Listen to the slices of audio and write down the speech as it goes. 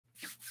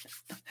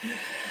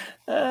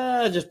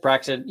Just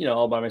practicing,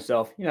 all by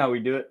myself. You know how we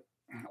do it.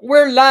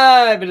 We're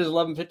live. It is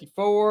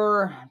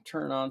 11:54.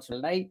 Turn on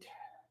some light.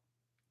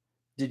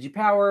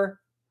 Digipower.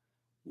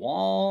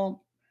 Womp.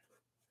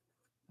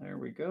 There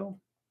we go.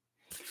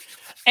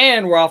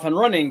 And we're off and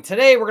running.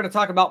 Today, we're going to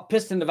talk about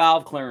piston to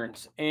valve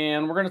clearance.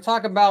 And we're going to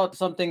talk about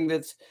something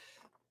that's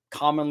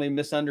commonly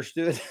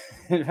misunderstood.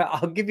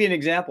 I'll give you an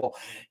example.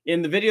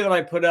 In the video that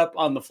I put up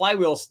on the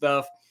flywheel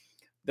stuff,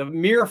 the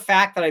mere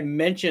fact that I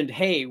mentioned,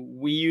 hey,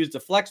 we used a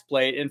flex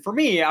plate. And for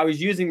me, I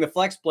was using the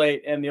flex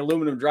plate and the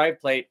aluminum drive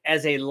plate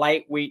as a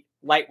lightweight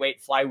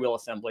flywheel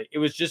assembly. It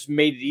was just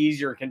made it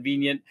easier and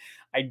convenient.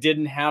 I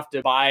didn't have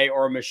to buy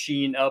or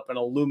machine up an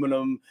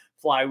aluminum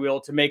flywheel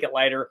to make it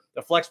lighter.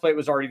 The flex plate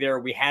was already there.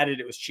 We had it.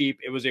 It was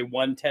cheap. It was a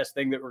one test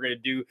thing that we're going to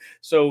do.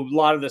 So a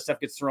lot of the stuff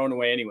gets thrown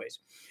away anyways.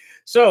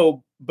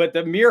 So, but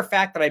the mere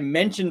fact that I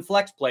mentioned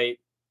flex plate,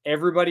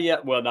 everybody,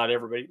 well, not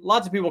everybody,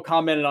 lots of people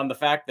commented on the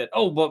fact that,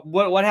 oh, but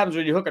what happens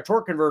when you hook a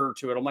torque converter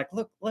to it? I'm like,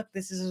 look,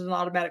 this is an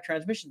automatic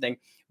transmission thing.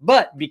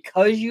 But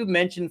because you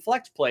mentioned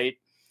flex plate,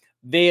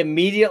 they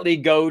immediately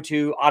go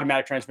to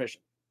automatic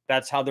transmission.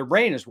 That's how their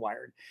brain is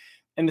wired.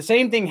 And the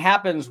same thing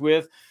happens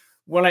with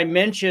when I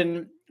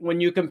mention,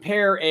 when you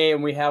compare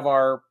and we have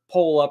our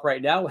poll up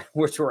right now,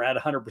 which we're at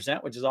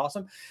 100%, which is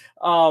awesome.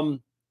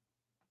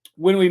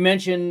 When we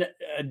mention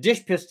a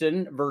dish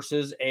piston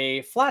versus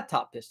a flat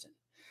top piston.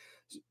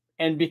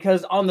 And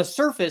because on the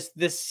surface,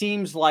 this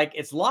seems like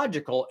it's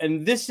logical.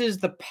 And this is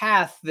the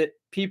path that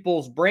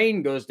people's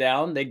brain goes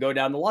down. They go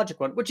down the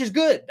logic one, which is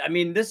good. I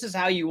mean, this is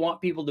how you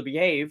want people to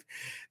behave.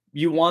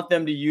 You want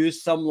them to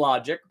use some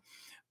logic.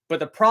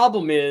 But the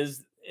problem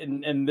is,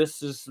 and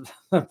this is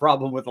the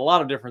problem with a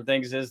lot of different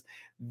things, is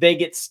they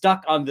get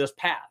stuck on this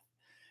path.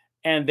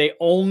 And they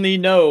only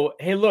know,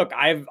 hey, look,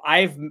 I've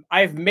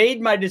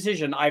made my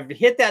decision. I've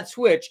hit that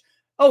switch.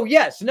 Oh,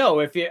 yes. No,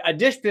 if a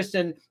dish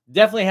piston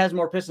definitely has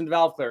more piston to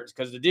valve clearance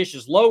because the dish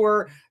is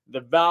lower,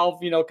 the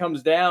valve,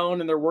 comes down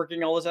and they're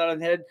working all this out of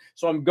the head.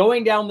 So I'm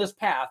going down this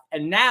path.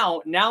 And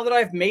now that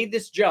I've made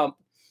this jump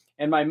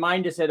and my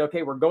mind has said,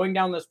 okay, we're going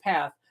down this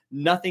path,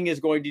 nothing is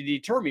going to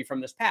deter me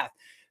from this path.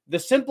 The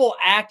simple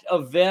act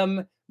of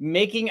them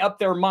making up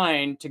their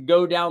mind to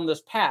go down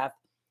this path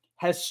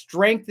has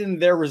strengthened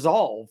their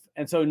resolve.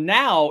 And so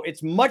now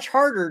it's much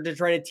harder to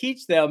try to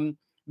teach them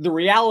the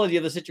reality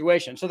of the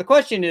situation. So the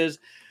question is,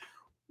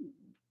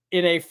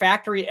 in a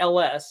factory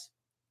LS,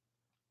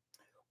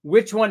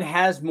 which one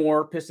has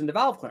more piston to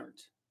valve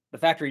clearance? The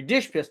factory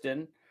dish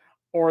piston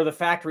or the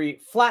factory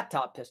flat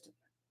top piston?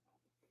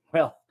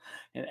 Well,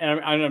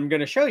 and I'm going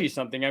to show you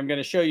something. I'm going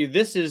to show you,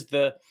 this is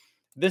the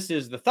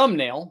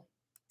thumbnail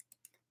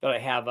that I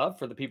have up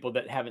for the people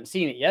that haven't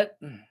seen it yet.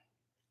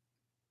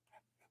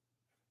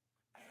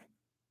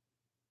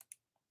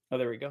 Oh,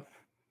 there we go.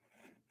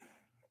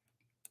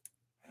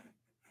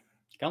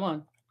 Come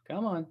on.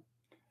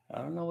 I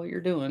don't know what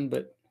you're doing,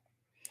 but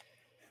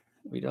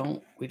we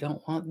don't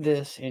want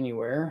this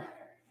anywhere.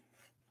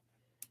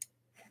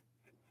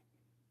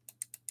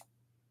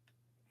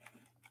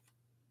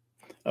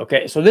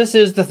 Okay, so this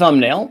is the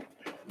thumbnail.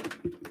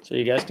 So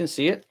you guys can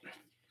see it.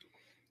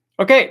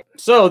 Okay,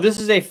 so this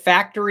is a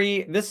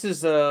factory, this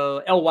is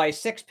a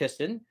LY6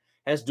 piston,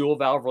 has dual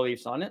valve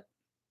reliefs on it.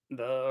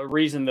 The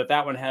reason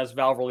that one has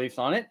valve reliefs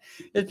on it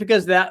is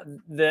because the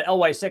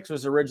LY6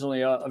 was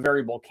originally a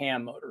variable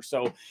cam motor.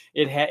 So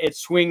it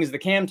swings the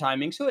cam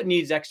timing, so it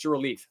needs extra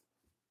relief.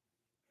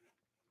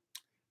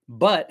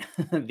 But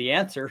the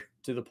answer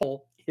to the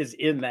poll is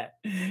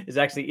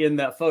actually in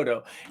that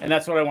photo. And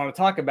that's what I want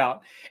to talk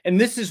about. And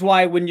this is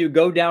why when you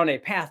go down a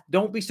path,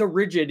 don't be so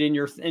rigid in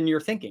your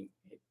thinking.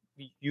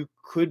 You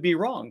could be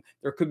wrong.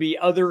 There could be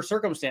other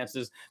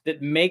circumstances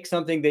that make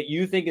something that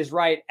you think is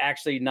right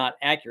actually not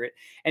accurate.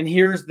 And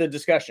here's the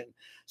discussion.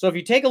 So if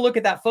you take a look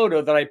at that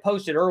photo that I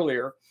posted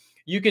earlier,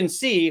 you can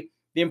see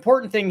the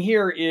important thing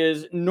here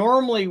is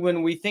normally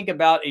when we think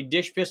about a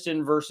dish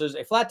piston versus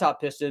a flat top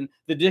piston,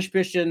 the dish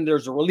piston,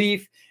 there's a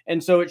relief.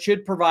 And so it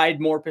should provide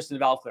more piston to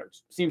valve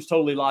clearance. Seems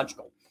totally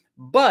logical.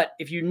 But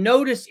if you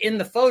notice in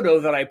the photo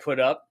that I put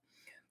up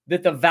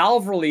that the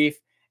valve relief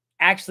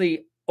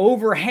actually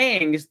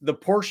overhangs the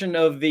portion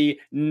of the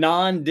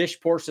non-dish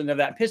portion of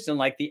that piston,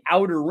 like the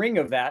outer ring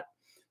of that,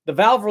 the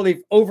valve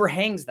relief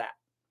overhangs that.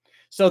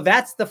 So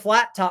that's the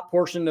flat top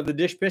portion of the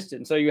dish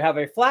piston. So you have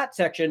a flat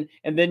section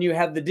and then you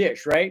have the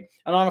dish, right?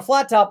 And on a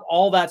flat top,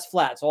 all that's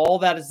flat. So all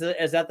that is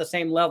at the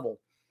same level.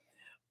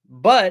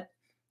 But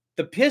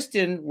the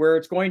piston where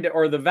it's going to,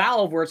 or the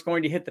valve where it's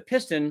going to hit the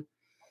piston,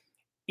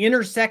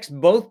 intersects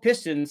both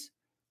pistons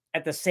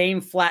at the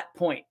same flat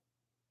point.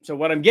 So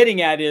what I'm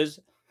getting at is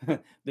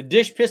the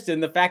dish piston,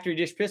 the factory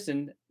dish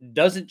piston,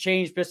 doesn't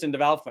change piston to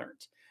valve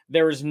clearance.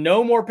 There is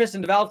no more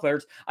piston to valve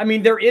clearance. I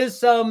mean, there is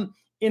some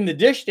in the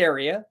dished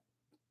area,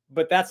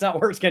 but that's not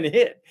where it's going to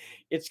hit.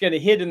 It's going to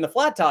hit in the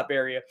flat top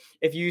area.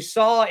 If you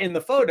saw in the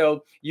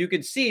photo, you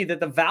could see that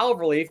the valve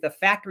relief, the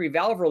factory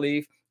valve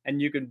relief, and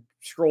you can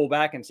scroll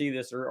back and see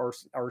this or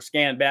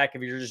scan back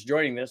if you're just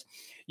joining this,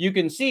 you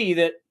can see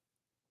that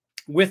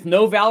With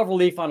no valve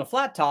relief on a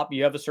flat top,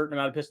 you have a certain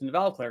amount of piston to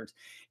valve clearance.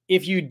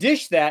 If you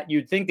dish that,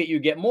 you'd think that you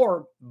get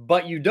more,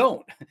 but you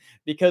don't,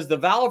 because the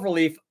valve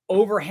relief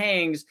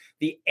overhangs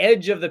the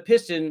edge of the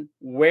piston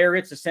where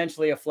it's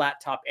essentially a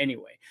flat top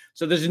anyway.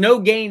 So there's no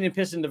gain in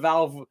piston to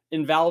valve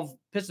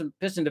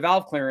piston to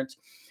valve clearance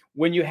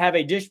when you have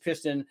a dish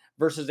piston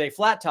versus a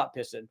flat top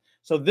piston.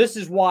 So this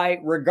is why,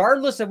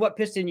 regardless of what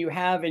piston you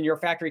have in your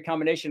factory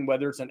combination,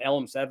 whether it's an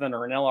LM7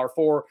 or an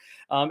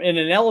LR4, in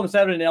an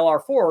LM7 and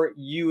LR4,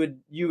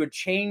 you would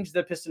change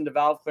the piston to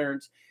valve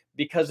clearance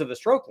because of the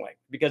stroke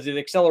length, because of the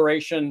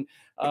acceleration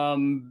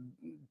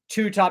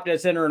to top dead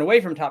center and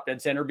away from top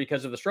dead center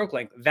because of the stroke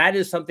length. That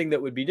is something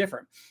that would be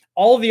different.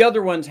 All the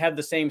other ones have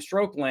the same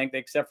stroke length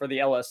except for the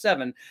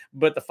LS7,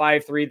 but the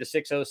 5.3, the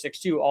 6.0,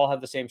 6.2 all have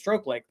the same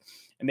stroke length,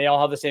 and they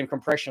all have the same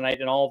compression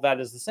height, and all of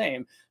that is the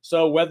same.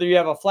 So whether you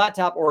have a flat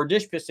top or a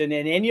dish piston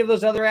in any of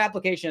those other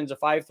applications, a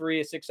 5.3,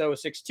 a 6.0,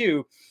 a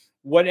 6.2,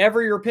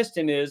 whatever your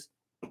piston is,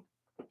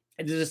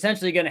 it is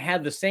essentially going to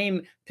have the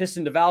same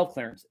piston to valve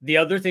clearance. The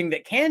other thing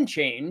that can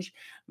change,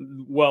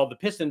 well, the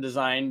piston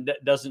design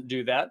doesn't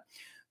do that.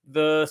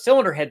 The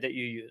cylinder head that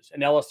you use.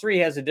 An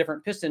LS3 has a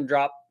different piston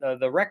drop.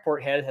 The rec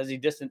port head has a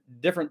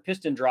different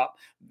piston drop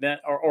than,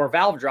 or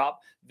valve drop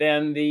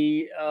than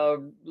the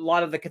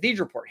lot of the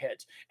cathedral port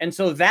heads. And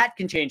so that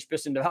can change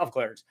piston to valve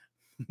clearance.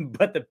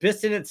 But the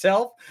piston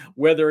itself,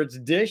 whether it's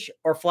dish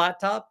or flat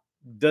top,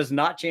 does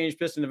not change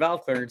piston to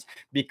valve clearance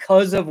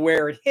because of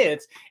where it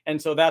hits.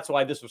 And so that's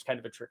why this was kind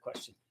of a trick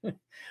question.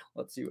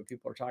 Let's see what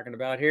people are talking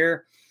about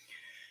here.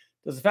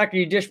 Does the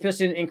factory dish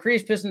piston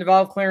increase piston to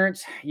valve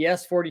clearance?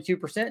 Yes,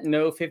 42%.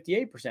 No,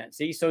 58%.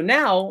 See, so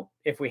now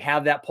if we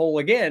have that poll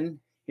again,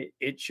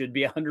 it should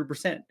be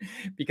 100%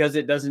 because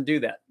it doesn't do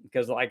that.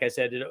 Because like I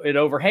said, it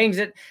overhangs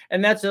it.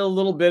 And that's a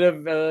little bit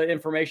of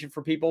information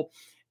for people.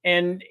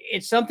 And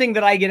it's something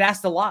that I get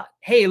asked a lot.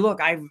 Hey, look,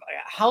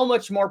 how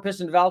much more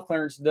piston to valve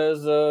clearance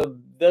does the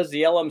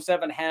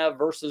LM7 have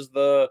versus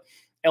the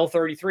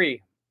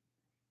L33?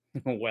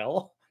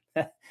 Well,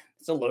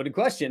 it's a loaded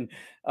question.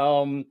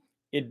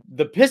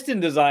 The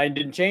piston design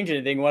didn't change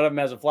anything. One of them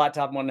has a flat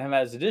top, one of them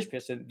has a dish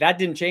piston. That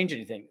didn't change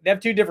anything. They have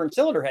two different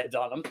cylinder heads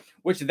on them,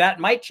 which that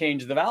might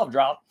change the valve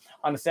drop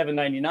on the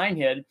 799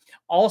 head.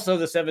 Also,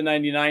 the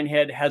 799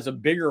 head has a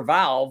bigger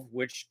valve,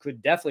 which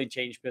could definitely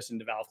change piston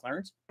to valve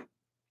clearance.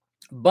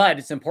 But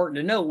it's important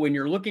to note when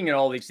you're looking at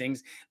all these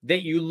things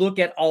that you look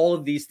at all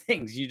of these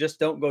things. You just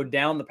don't go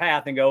down the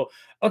path and go,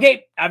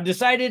 okay, I've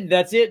decided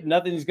that's it.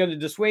 Nothing's going to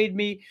dissuade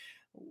me.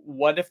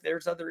 What if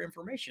there's other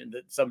information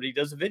that somebody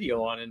does a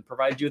video on and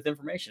provides you with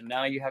information?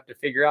 Now you have to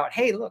figure out,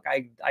 hey, look,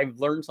 I've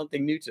learned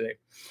something new today.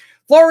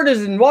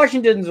 Florida's and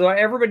Washington's,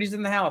 everybody's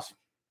in the house.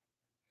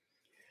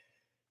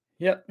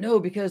 Yep. No,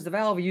 because the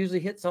valve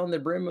usually hits on the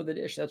brim of the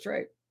dish. That's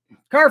right.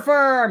 Car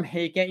Farm.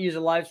 Hey, you can't use a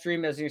live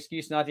stream as an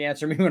excuse not to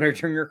answer me when I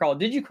return your call.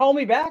 Did you call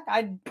me back?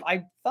 I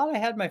thought I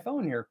had my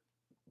phone here.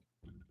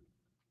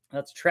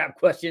 That's a trap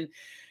question.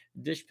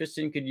 Dish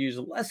piston could use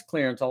less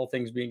clearance, all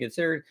things being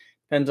considered.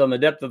 Depends on the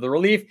depth of the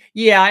relief.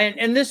 Yeah,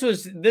 and this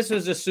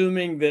was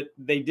assuming that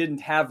they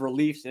didn't have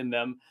reliefs in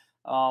them.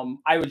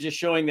 I was just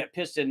showing that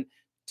piston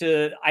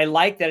I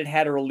like that it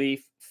had a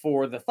relief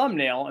for the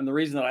thumbnail. And the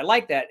reason that I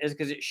like that is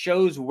because it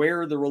shows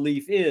where the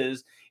relief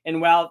is.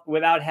 And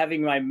without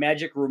having my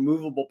magic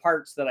removable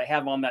parts that I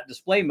have on that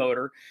display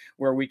motor,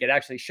 where we could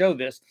actually show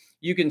this,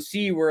 you can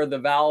see where the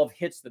valve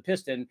hits the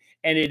piston,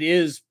 and it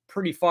is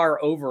pretty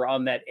far over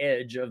on that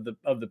edge of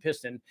the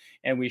piston.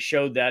 And we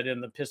showed that in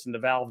the piston to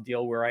valve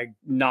deal where I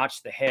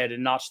notched the head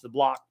and notched the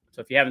block.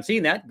 So if you haven't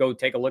seen that, go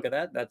take a look at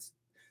that. That's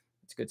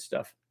good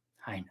stuff.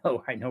 I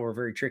know we're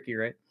very tricky,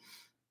 right?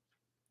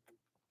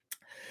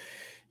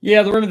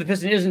 Yeah, the rim of the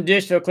piston isn't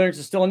dished, so clearance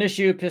is still an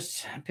issue.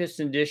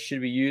 Piston dish should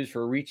be used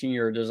for reaching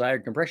your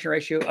desired compression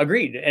ratio.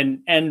 Agreed.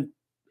 And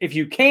if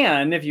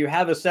you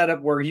have a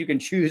setup where you can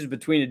choose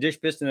between a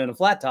dish piston and a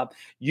flat top,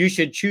 you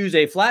should choose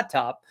a flat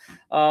top.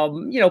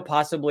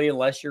 Possibly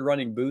unless you're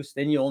running boost,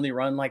 then you only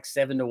run like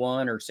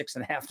 7-to-1 or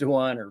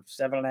 6.5-to-1 or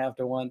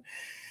 7.5-to-1.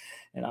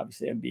 And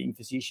obviously I'm being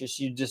facetious.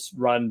 You just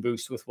run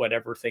boost with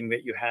whatever thing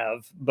that you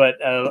have. But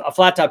a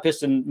flat top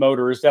piston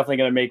motor is definitely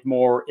going to make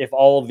more. If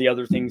all of the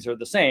other things are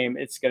the same,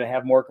 it's going to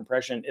have more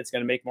compression. It's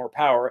going to make more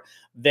power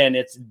than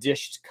its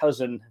dished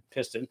cousin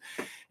piston.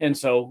 And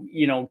so,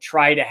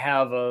 try to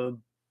have a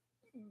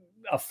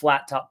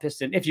flat top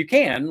piston if you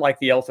can, like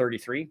the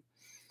L33.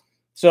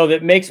 So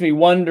that makes me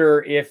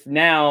wonder if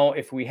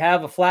we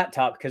have a flat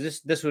top, because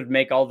this would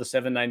make all the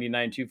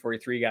 799,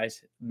 243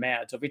 guys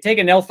mad. So if we take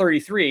an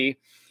L33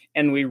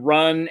 and we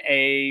run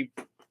the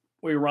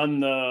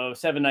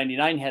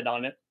 799 head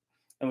on it,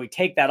 and we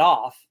take that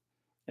off,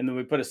 and then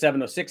we put a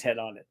 706 head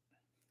on it,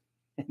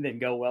 and then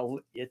go, well,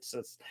 it's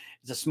a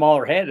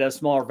smaller head, it has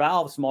smaller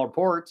valves, smaller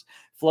ports,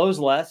 flows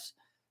less,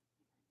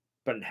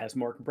 but it has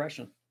more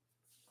compression.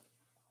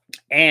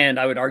 And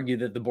I would argue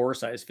that the bore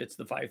size fits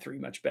the 5.3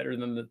 much better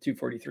than the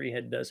 243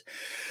 head does.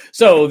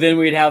 So then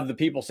we'd have the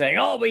people saying,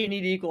 oh, but you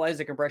need to equalize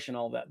the compression,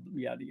 all that,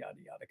 yada, yada,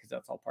 yada, because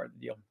that's all part of the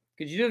deal.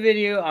 Could you do a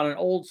video on an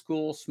old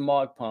school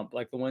smog pump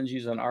like the ones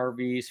used on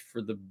RVs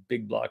for the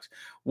big blocks?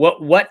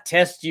 What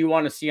tests do you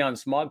want to see on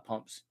smog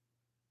pumps?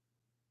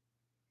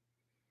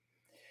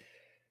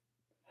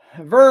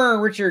 Vern,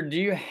 Richard, do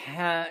you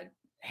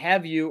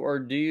have you or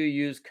do you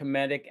use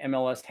Cometic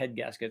MLS head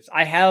gaskets?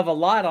 I have a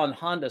lot on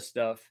Honda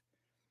stuff.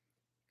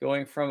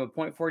 Going from a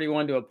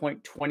 0.41 to a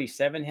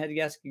 0.27 head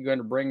gasket, going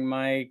to bring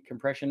my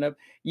compression up.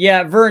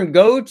 Yeah, Vern,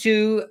 go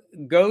to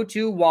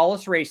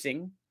Wallace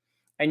Racing,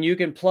 and you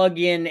can plug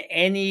in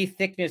any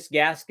thickness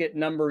gasket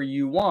number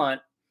you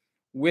want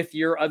with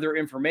your other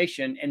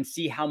information and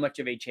see how much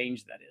of a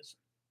change that is.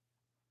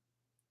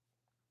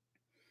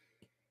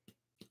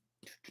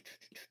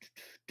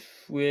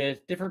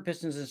 With different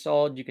pistons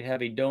installed, you could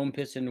have a dome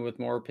piston with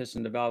more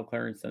piston to valve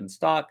clearance than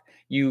stock.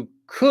 You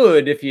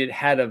could if you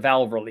had a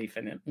valve relief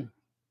in it.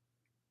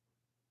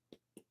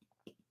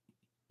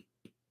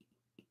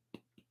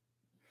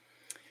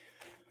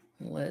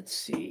 Let's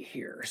see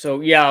here.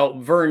 So yeah,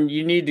 Vern,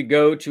 you need to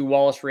go to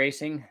Wallace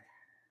Racing.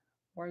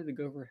 Why do the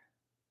gopher?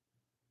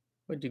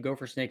 What do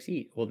gopher snakes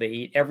eat? Well, they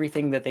eat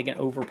everything that they can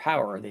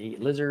overpower. They eat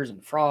lizards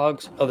and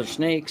frogs, other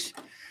snakes,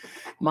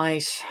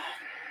 mice.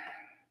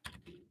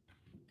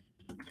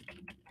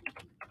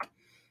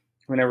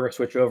 Whenever I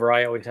switch over,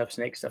 I always have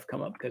snake stuff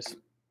come up because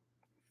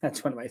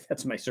that's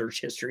my search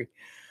history.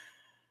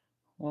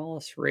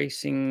 Wallace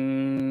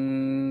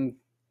Racing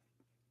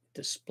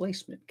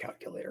displacement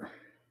calculator.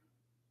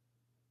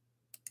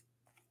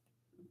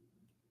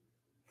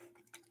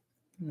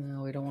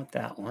 No, we don't want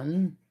that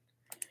one.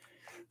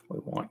 We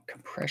want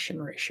compression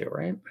ratio,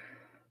 right?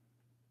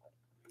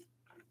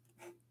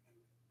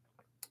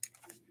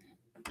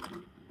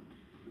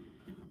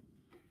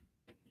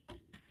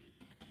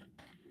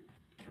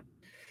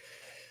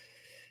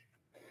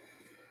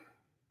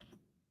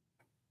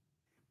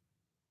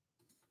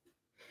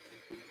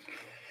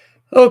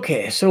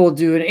 Okay, so we'll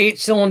do an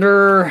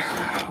 8-cylinder.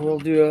 We'll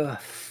do a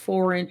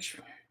 4-inch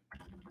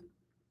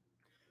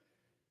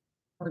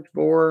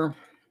bore.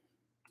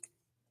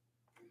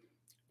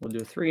 We'll do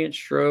a 3-inch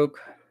stroke.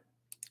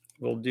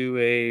 We'll do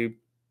a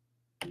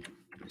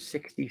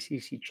 60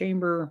 cc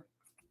chamber.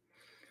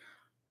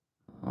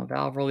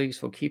 Valve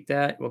release, we'll keep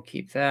that. We'll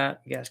keep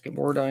that. Gasket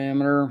bore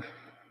diameter.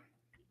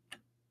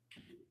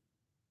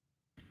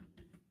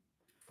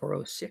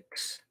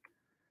 406.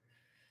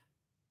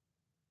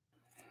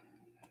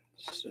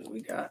 So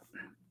we got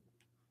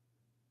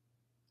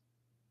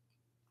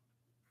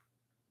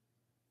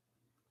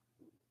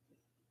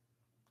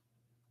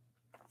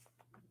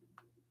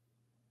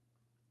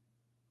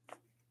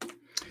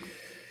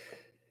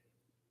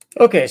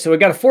okay, so we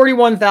got a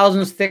 41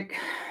 thousandths thick,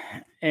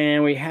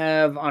 and we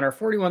have on our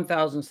 41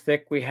 thousandths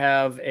thick, we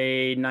have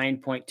a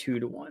 9.2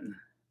 to 1.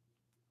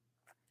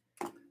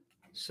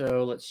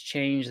 So let's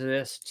change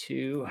this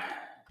to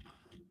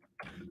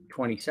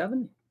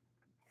 27.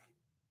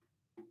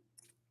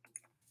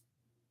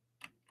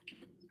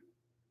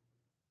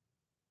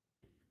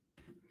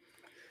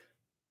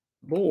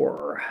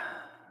 Bore,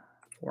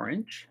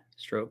 4-inch,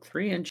 stroke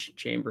 3-inch,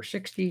 chamber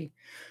 60,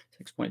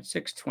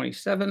 6.6,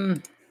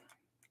 27.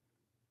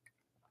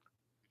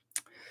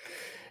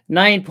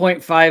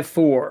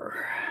 9.54.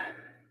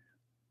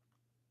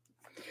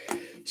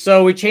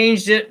 So we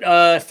changed it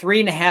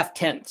 3.5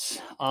 tenths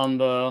on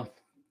the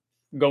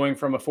going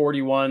from a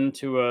 41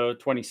 to a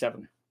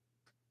 27.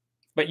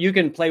 But you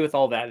can play with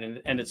all that,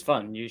 and it's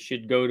fun. You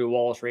should go to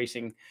Wallace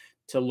Racing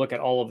to look at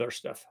all of their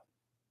stuff.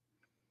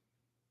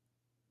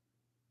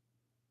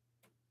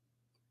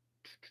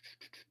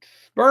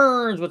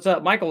 Burns, what's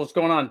up? Michael, what's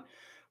going on?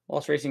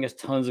 Wallace Racing has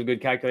tons of good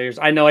calculators.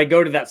 I know, I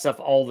go to that stuff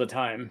all the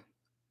time.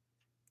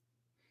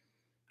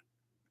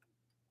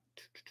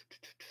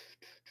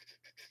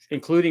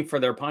 Including for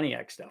their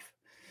Pontiac stuff,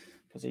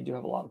 because they do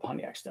have a lot of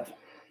Pontiac stuff.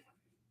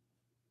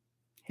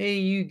 Hey,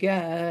 you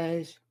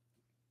guys.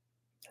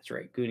 That's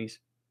right, Goonies.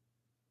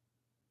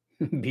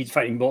 Beach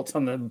fighting bolts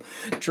on the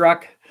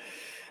truck.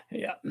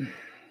 Yeah.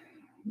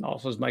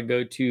 Also is my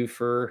go-to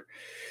for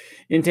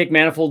intake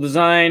manifold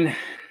design.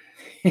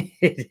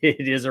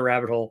 It is a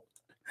rabbit hole.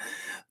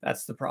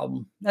 That's the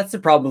problem. That's the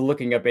problem with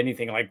looking up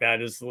anything like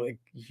that, is like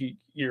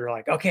you're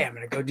like, okay, I'm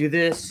going to go do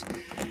this.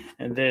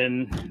 And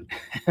then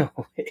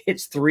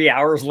it's 3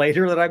 hours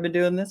later that I've been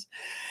doing this.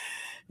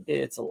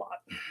 It's a lot.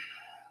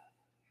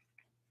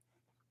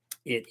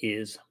 It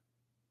is.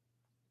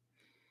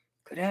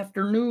 Good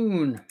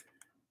afternoon.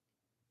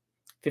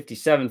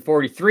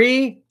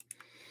 5743.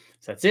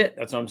 So that's it.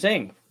 That's what I'm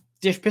saying.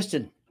 Dish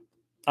piston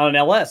on an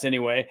LS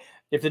anyway.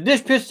 If the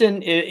dish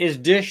piston is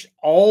dished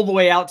all the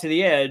way out to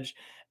the edge,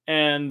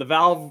 and the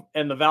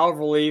valve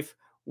relief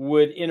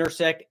would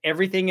intersect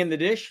everything in the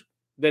dish,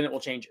 then it will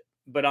change it.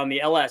 But on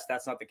the LS,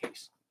 that's not the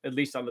case, at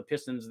least on the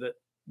pistons that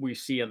we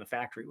see on the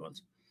factory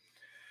ones.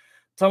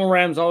 Tunnel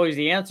ram's always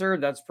the answer.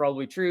 That's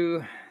probably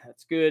true.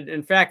 That's good.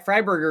 In fact,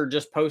 Freiberger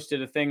just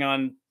posted a thing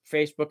on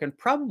Facebook and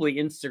probably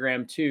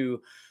Instagram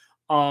too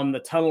on the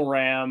tunnel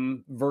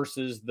ram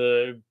versus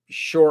the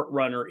short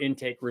runner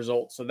intake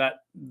results. So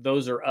that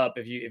those are up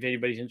if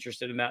anybody's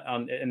interested in that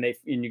and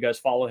you guys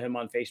follow him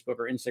on Facebook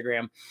or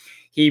Instagram.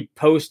 He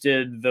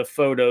posted the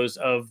photos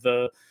of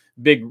the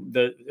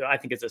I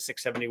think it's a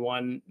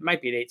 671,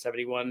 might be an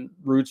 871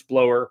 roots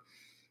blower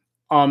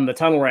on the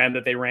tunnel ram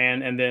that they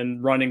ran, and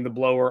then running the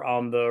blower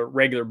on the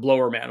regular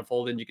blower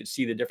manifold, and you can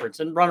see the difference.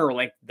 And Runner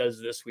Link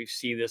does this. We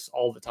see this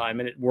all the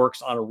time, and it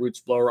works on a roots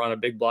blower, on a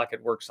big block.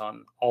 It works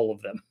on all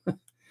of them.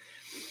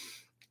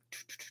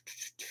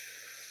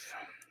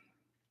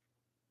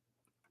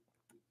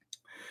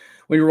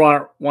 When you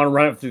want to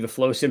run it through the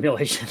flow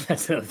simulation,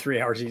 that's another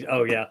 3 hours.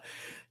 Oh yeah.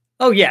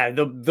 Oh yeah.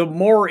 The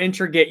more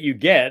intricate you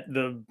get,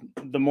 the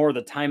more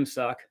the time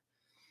suck.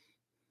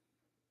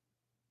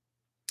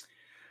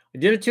 I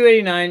did a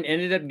 289,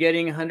 ended up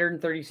getting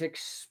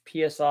 136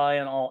 PSI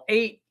on all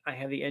 8. I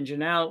have the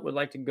engine out, would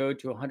like to go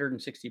to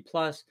 160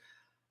 plus.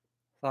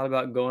 Thought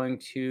about going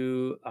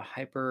to a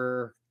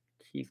Hyper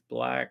Keith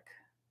Black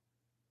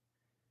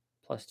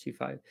plus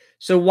 2.5.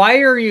 So why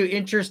are you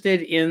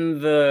interested in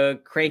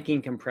the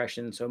cranking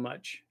compression so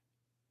much?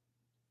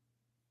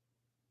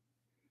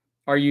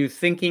 Are you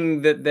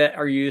thinking that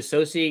are you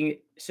associating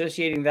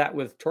that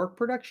with torque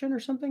production or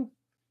something?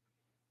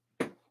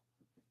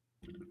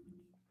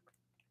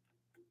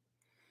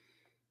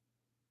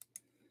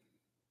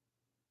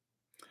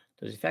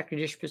 Does the factory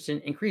dish piston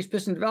increase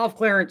piston valve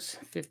clearance?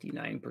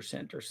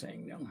 59% are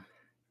saying no.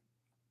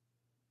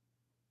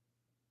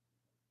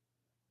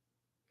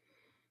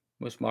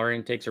 Most modern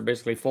intakes are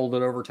basically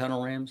folded over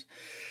tunnel rams.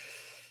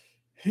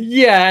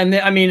 Yeah, and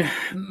I mean,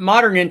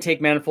 modern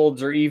intake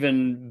manifolds are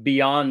even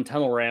beyond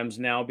tunnel rams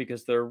now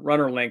because their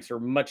runner lengths are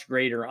much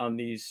greater on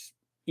these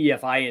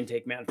EFI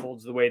intake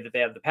manifolds, the way that they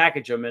have to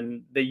package them,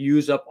 and they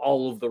use up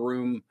all of the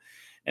room,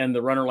 and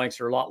the runner lengths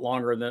are a lot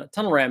longer than a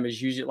tunnel ram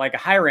is usually. Like a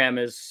high ram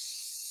is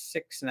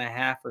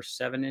 6.5 or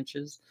 7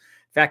 inches.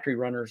 Factory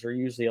runners are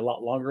usually a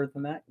lot longer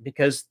than that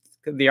because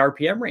the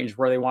RPM range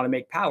where they want to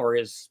make power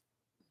is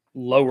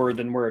lower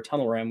than where a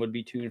tunnel ram would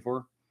be tuned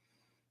for.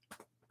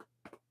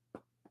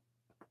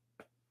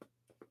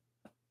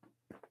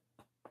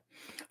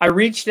 I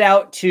reached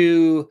out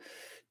to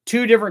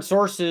 2 different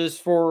sources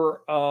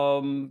for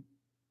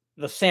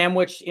the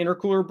sandwich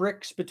intercooler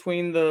bricks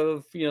between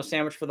the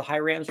sandwich for the high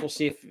rams. We'll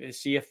see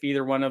if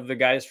either one of the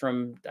guys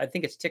from, I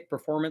think it's Tick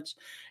Performance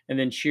and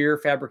then Shear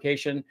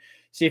Fabrication,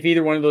 see if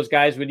either one of those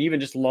guys would even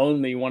just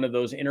loan me one of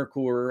those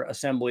intercooler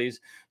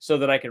assemblies so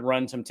that I could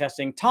run some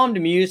testing. Tom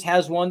DeMuse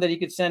has one that he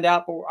could send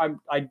out, but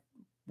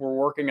we're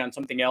working on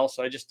something else,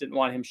 so I just didn't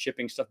want him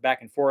shipping stuff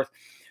back and forth.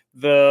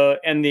 The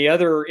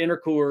other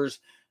intercoolers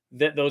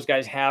that those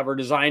guys have are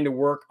designed to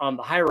work on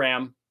the high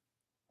ram,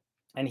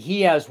 and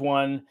he has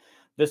one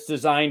that's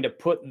designed to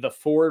put the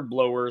forward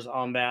blowers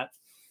on that.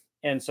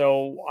 And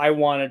so I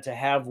wanted to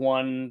have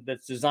one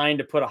that's designed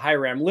to put a high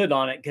ram lid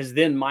on it, because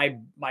then my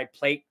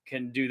plate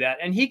can do that,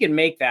 and he can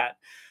make that.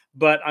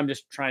 But I'm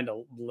just trying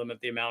to limit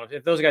the amount of,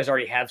 if those guys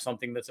already have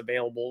something that's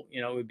available,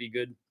 it would be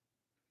good.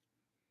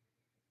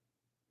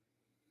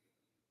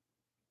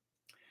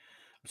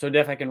 So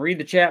deaf I can read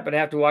the chat, but I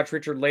have to watch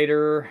Richard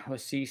later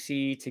with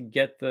CC to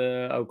get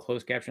the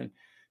closed caption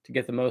to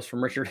get the most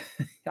from Richard.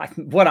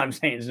 What I'm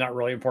saying is not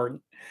really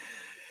important.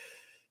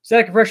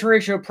 Static compression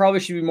ratio probably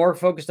should be more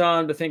focused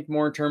on, to think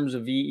more in terms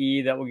of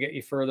VE. That will get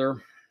you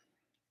further.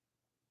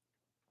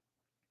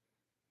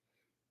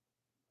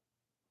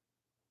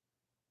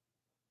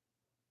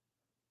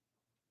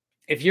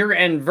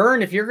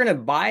 Vern, if you're going to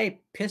buy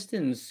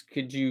pistons,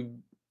 could you,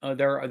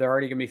 they're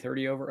already going to be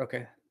 30 over.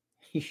 Okay.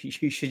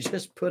 You should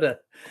just put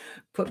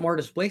more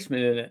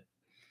displacement in it.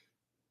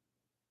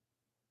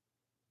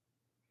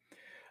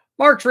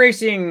 Mark's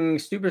Racing,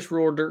 stupidest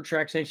rule dirt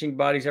track sanctioning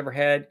bodies ever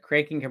had,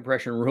 cranking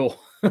compression rule.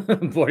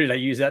 Boy, did I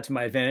use that to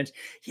my advantage.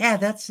 Yeah,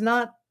 that's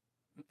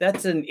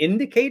an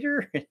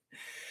indicator.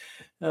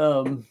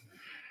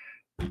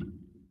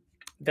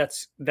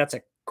 That's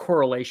a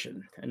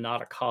correlation and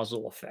not a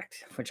causal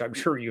effect, which I'm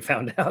sure you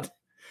found out.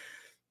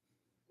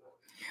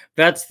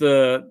 That's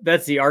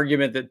the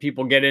argument that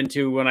people get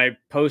into when I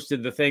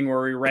posted the thing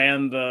where we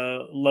ran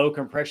the low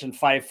compression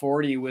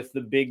 540 with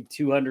the big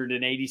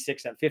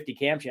 286 at 50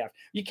 camshaft.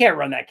 You can't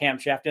run that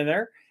camshaft in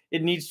there.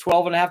 It needs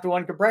 12.5 to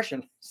 1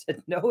 compression. I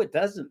said, no, it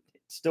doesn't.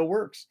 It still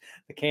works.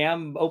 The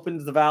cam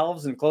opens the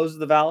valves and closes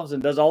the valves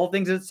and does all the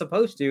things it's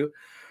supposed to.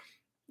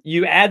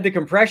 You add the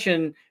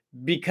compression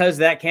because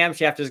that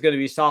camshaft is going to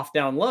be soft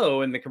down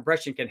low, and the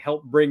compression can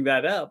help bring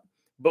that up.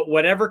 But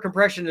whatever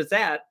compression it's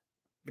at,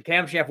 the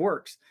camshaft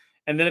works.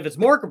 And then if it's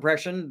more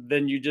compression,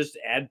 then you just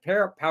add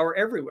power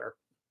everywhere.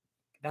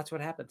 That's what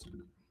happens.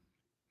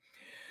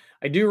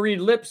 I do read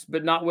lips,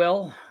 but not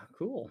well.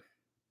 Cool.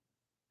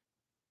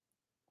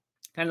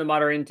 Kind of the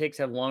modern intakes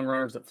have long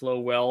runners that flow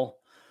well,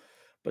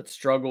 but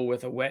struggle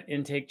with a wet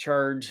intake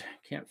charge.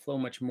 Can't flow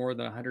much more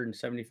than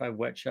 175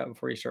 wet shot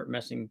before you start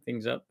messing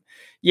things up.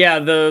 Yeah,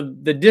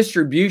 the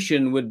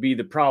distribution would be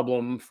the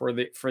problem for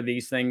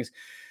these things.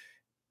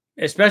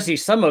 especially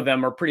some of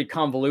them are pretty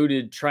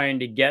convoluted trying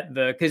to get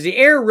because the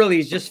air really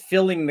is just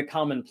filling the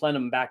common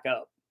plenum back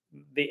up.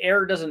 The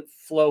air doesn't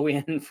flow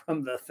in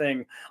from the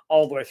thing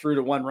all the way through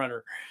to one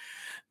runner.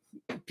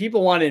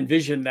 People want to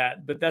envision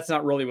that, but that's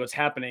not really what's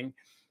happening.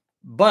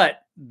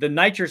 But the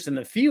nitrous in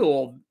the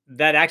fuel,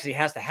 that actually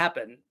has to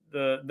happen.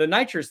 The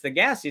nitrous, the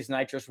gaseous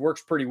nitrous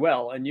works pretty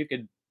well, and you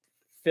could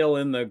fill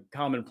in the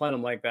common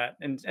plenum like that.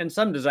 And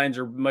some designs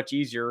are much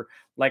easier,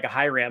 like a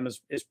high ram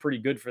is pretty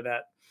good for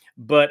that.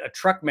 But a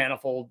truck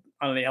manifold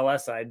on the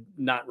LS side,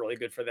 not really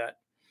good for that.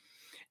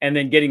 And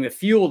then getting the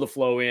fuel to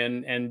flow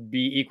in and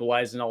be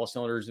equalized in all the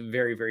cylinders is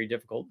very, very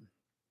difficult.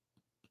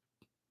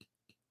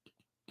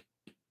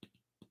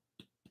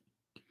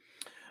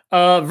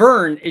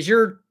 Vern, is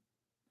your...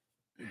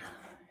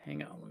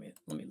 Hang on,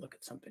 let me look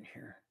at something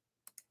here.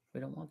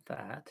 We don't want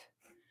that.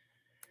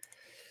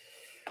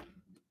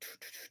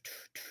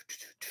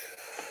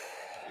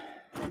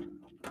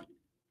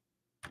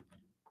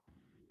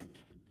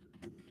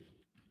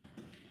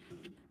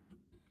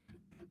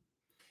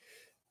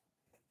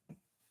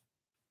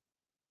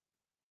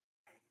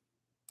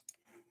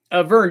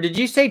 Vern, did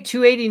you say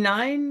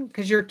 289?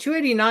 Because your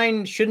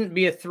 289 shouldn't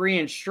be a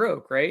 3-inch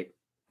stroke, right?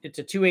 It's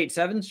a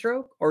 287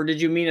 stroke, or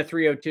did you mean a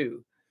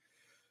 302?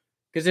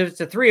 Because if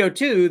it's a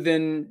 302,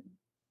 then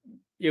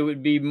it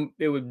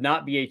would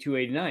not be a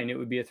 289. It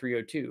would be a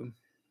 302.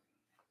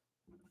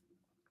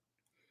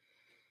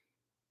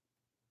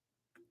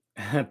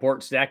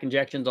 Port stack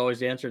injections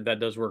always answered. That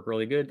does work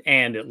really good,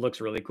 and it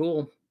looks really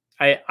cool.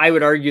 I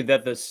would argue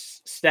that the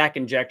stack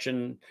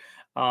injection,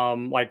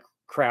 like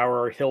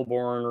Crower or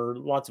Hillborn or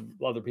lots of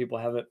other people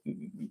have it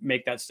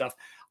make that stuff.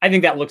 I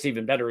think that looks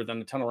even better than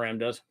the tunnel ram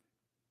does.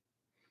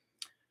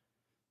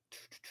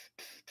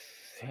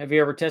 Have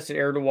you ever tested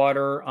air to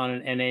water on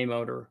an NA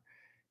motor?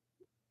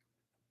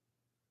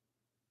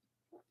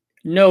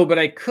 No, but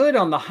I could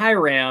on the high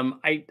ram.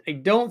 I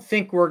don't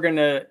think we're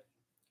gonna.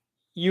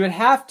 You would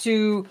have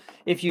to,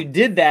 if you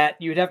did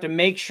that, you would have to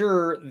make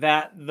sure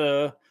that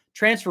the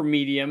transfer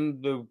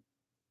medium, the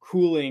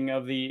cooling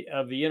of the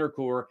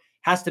intercooler,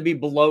 has to be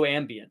below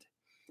ambient,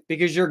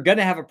 because you're going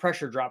to have a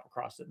pressure drop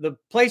across it. The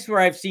place where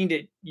I've seen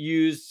it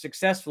used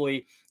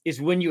successfully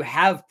is when you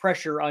have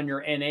pressure on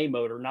your NA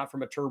motor, not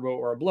from a turbo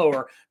or a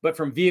blower, but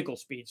from vehicle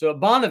speed. So at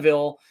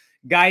Bonneville,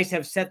 guys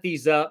have set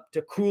these up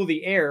to cool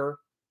the air.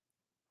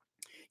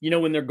 You know,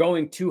 when they're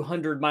going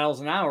 200 miles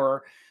an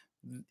hour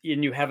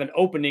and you have an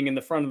opening in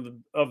the front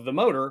of the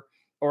motor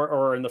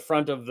or in the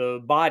front of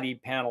the body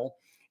panel,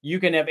 you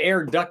can have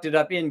air ducted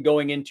up in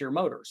going into your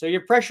motor. So you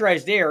have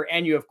pressurized air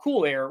and you have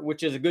cool air,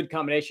 which is a good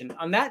combination.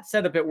 On that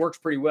setup, it works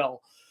pretty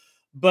well.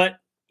 But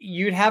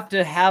you'd have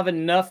to have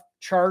enough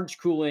charge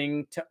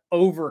cooling to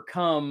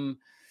overcome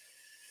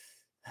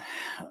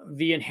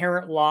the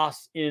inherent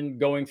loss in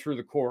going through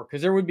the core,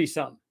 because there would be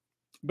some.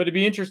 But it'd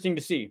be interesting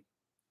to see.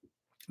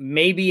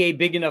 Maybe a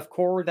big enough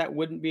core that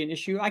wouldn't be an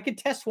issue. I could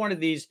test one of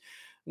these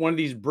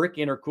brick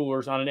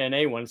intercoolers on an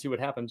NA one and see what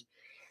happens.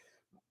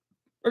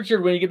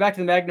 Richard, when you get back to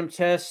the Magnum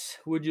tests,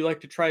 would you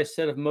like to try a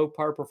set of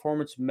Mopar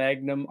Performance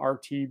Magnum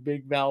RT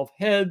big valve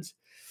heads?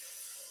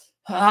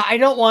 I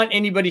don't want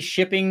anybody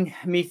shipping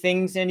me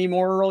things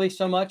anymore really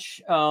so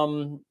much,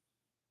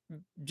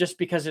 just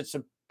because it's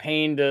a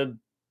pain to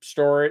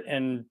store it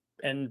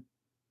and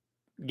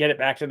get it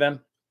back to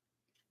them.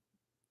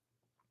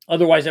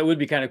 Otherwise, that would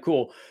be kind of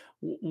cool.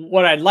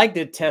 What I'd like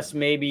to test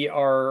maybe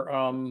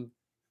are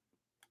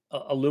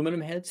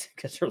aluminum heads,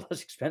 because they're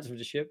less expensive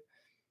to ship.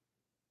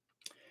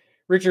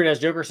 Richard, has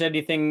Joker said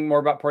anything more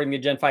about porting the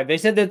Gen 5? They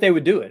said that they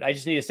would do it. I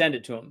just need to send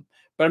it to them.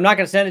 But I'm not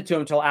going to send it to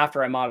them until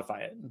after I modify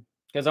it,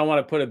 because I want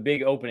to put a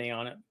big opening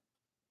on it.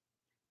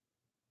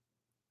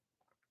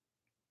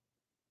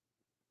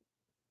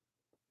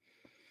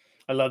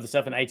 I love the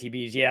stuff in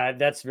ITBs. Yeah,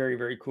 that's very,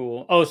 very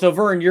cool. Oh, so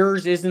Vern,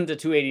 yours isn't a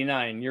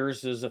 289.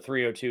 Yours is a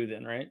 302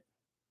 then, right?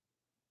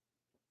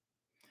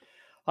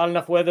 Hot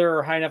enough weather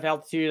or high enough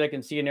altitude, I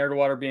can see an air to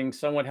water being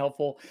somewhat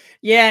helpful.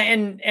 Yeah,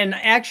 and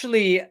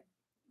actually,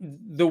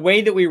 the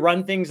way that we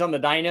run things on the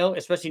dyno,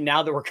 especially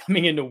now that we're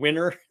coming into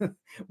winter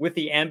with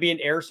the ambient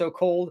air so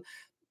cold,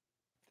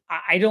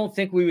 I don't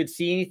think we would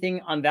see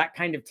anything on that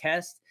kind of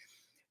test.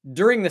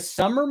 During the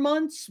summer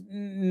months,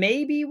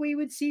 maybe we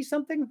would see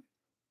something.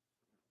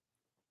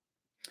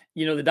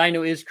 You know, the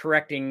dyno is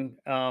correcting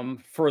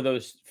for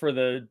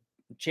the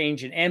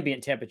change in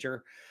ambient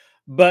temperature,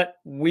 but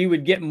we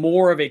would get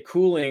more of a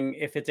cooling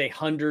if it's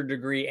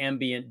 100-degree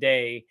ambient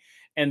day,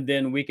 and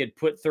then we could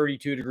put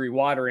 32-degree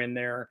water in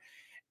there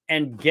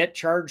and get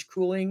charge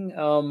cooling.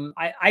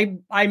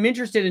 I'm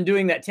interested in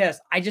doing that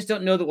test. I just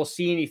don't know that we'll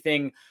see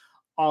anything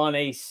on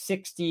a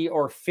 60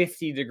 or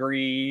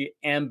 50-degree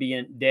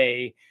ambient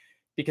day,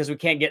 because we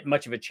can't get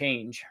much of a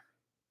change.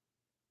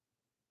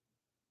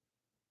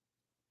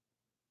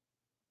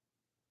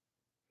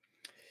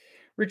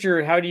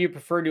 Richard, how do you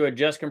prefer to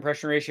adjust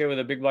compression ratio with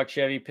a big block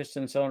Chevy,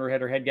 piston, cylinder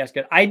head, or head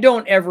gasket? I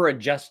don't ever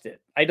adjust it.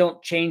 I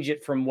don't change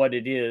it from what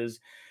it is,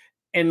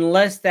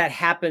 unless that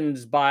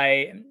happens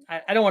by,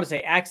 I don't want to say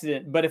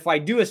accident, but if I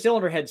do a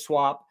cylinder head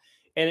swap,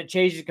 and it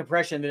changes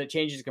compression, then it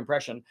changes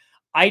compression.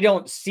 I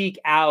don't seek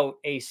out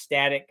a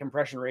static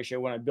compression ratio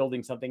when I'm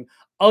building something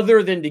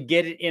other than to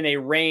get it in a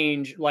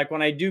range. Like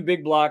when I do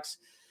big blocks,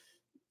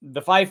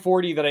 the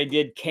 540 that I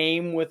did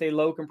came with a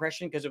low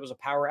compression because it was a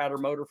power adder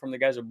motor from the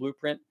guys at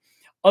Blueprint.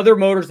 Other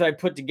motors that I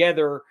put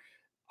together,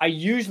 I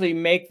usually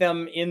make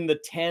them in the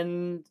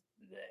 10,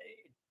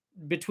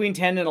 between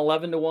 10 and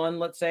 11 to 1,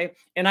 let's say.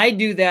 And I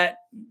do that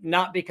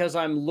not because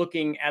I'm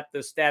looking at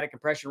the static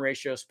compression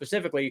ratio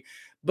specifically,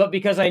 but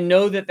because I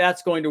know that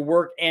that's going to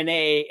work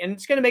NA and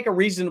it's going to make a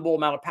reasonable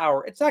amount of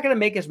power. It's not going to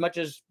make as much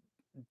as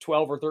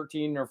 12 or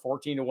 13 or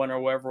 14 to 1 or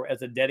whatever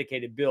as a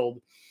dedicated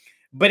build,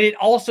 but it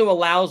also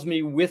allows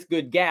me with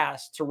good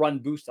gas to run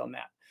boost on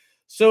that.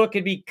 So it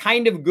could be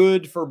kind of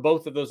good for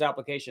both of those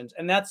applications.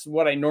 And that's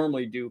what I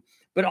normally do.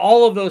 But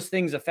all of those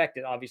things affect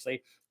it,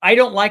 obviously. I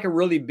don't like a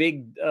really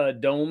big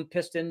dome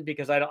piston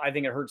because I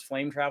think it hurts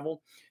flame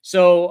travel.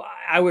 So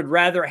I would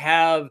rather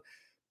have,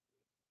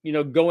 you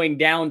know, going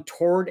down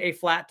toward a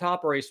flat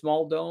top or a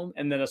small dome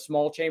and then a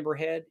small chamber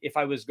head if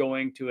I was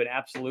going to an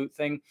absolute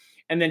thing.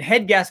 And then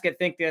head gasket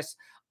thickness,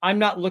 I'm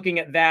not looking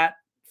at that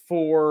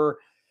for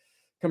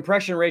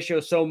compression ratio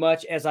so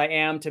much as I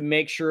am to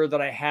make sure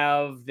that I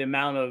have the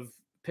amount of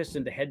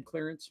piston to head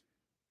clearance.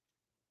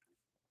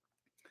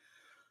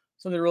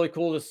 Something really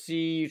cool to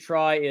see you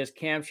try is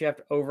camshaft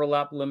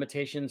overlap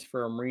limitations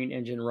for a marine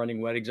engine running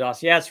wet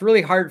exhaust. Yeah, it's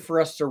really hard for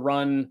us to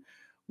run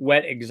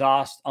wet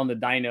exhaust on the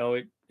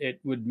dyno. It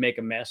would make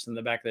a mess in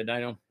the back of the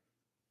dyno.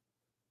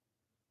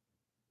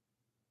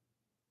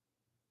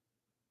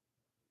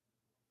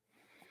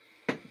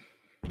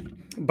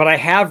 But I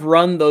have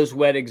run those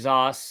wet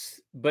exhausts,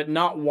 but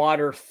not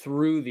water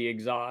through the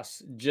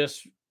exhaust,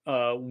 just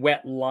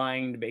wet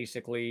lined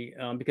basically,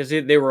 because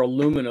they were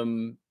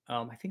aluminum.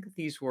 I think that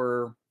these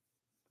were,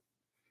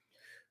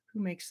 who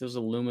makes those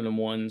aluminum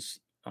ones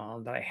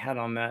that I had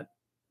on that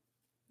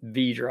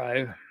V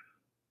drive?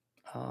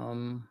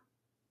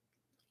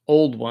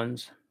 Old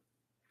ones.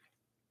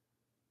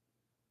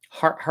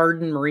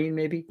 Harden Marine,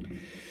 maybe.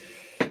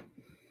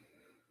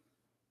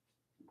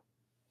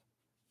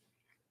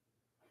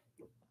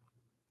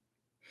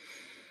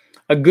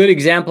 A good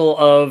example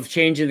of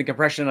changing the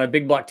compression on a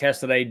big block test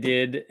that I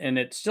did, and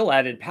it still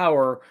added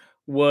power,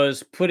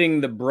 was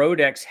putting the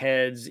Brodex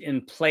heads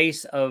in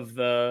place of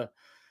the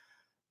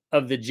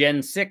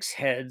Gen 6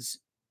 heads,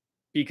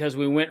 because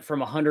we went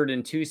from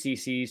 102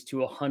 cc's to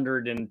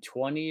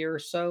 120 or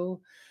so.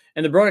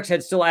 And the Brodex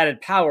head still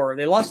added power.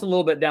 They lost a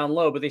little bit down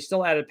low, but they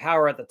still added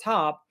power at the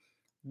top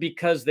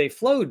because they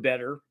flowed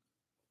better.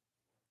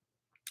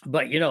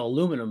 But, you know,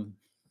 aluminum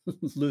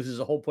loses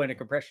a whole point of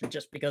compression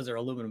just because they're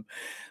aluminum.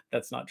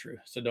 That's not true.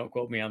 So don't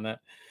quote me on that.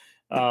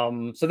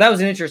 So that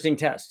was an interesting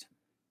test.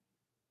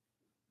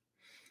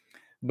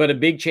 But a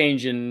big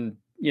change in,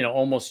 you know,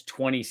 almost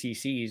 20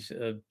 cc's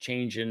of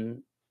change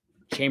in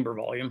chamber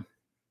volume.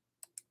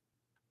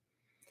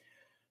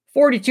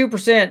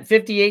 42%,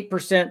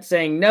 58%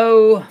 saying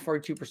no,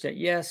 42%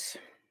 yes.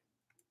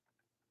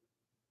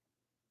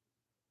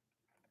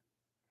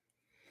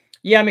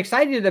 Yeah, I'm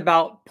excited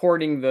about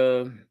porting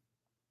the.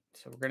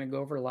 So we're going to go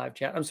over to live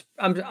chat.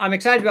 I'm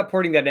excited about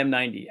porting that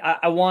M90.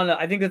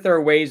 I think that there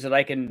are ways that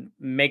I can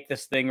make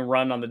this thing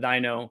run on the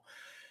dyno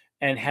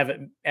and have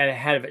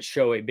it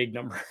show a big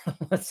number.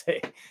 Let's say,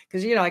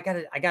 because you know I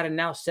gotta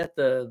now set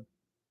the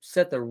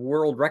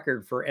world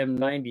record for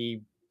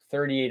M90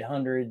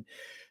 3800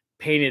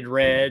 painted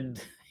red,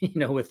 you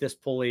know, with this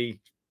pulley,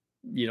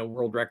 you know,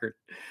 world record.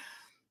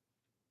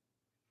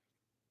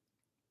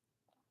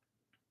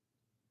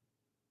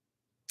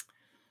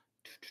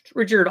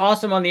 Richard,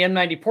 awesome on the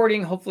M90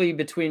 porting. Hopefully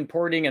between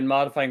porting and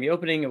modifying the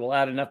opening, it will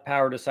add enough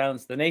power to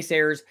silence the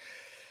naysayers.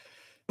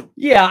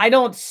 Yeah, I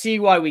don't see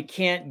why we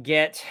can't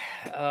get,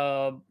 you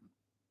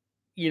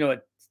know, a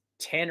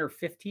 10 or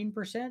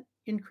 15%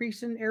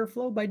 increase in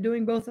airflow by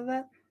doing both of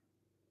that.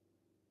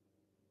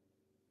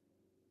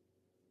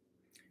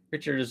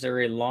 Richard, is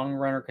there a long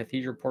runner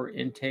cathedral port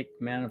intake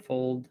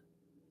manifold?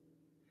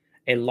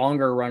 A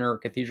longer runner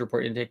cathedral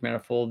port intake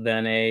manifold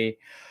than a,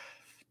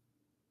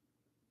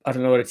 I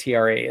don't know what a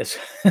TRA is.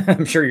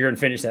 I'm sure you're going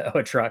to finish that. Oh,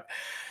 a truck.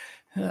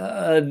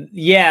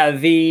 Yeah,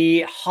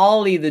 the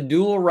Holley, the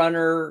dual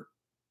runner,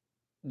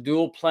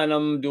 dual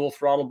plenum, dual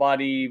throttle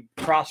body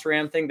cross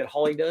ram thing that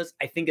Holley does,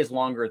 I think is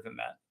longer than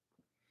that.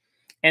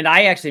 And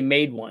I actually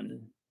made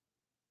one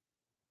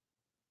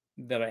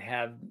that I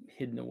have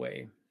hidden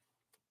away.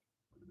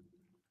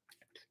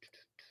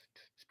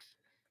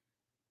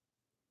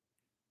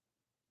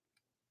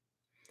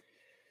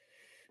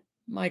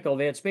 Michael,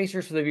 they had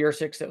spacers for the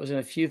VR6 that was in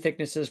a few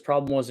thicknesses.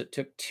 Problem was it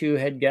took 2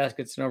 head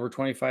gaskets and over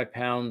 25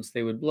 pounds.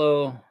 They would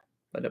blow,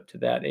 but up to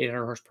that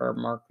 800 horsepower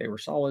mark, they were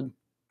solid.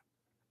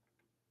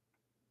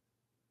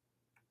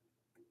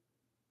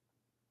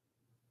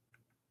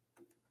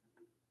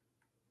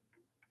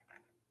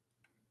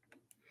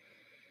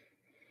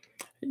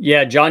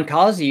 Yeah, John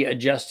Causey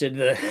adjusted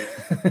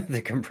the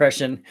the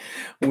compression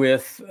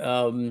with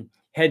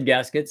head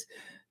gaskets.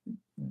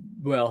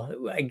 Well,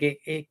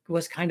 it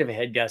was kind of a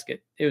head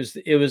gasket. It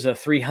was a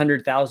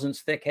 300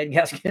 thousandths thick head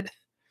gasket.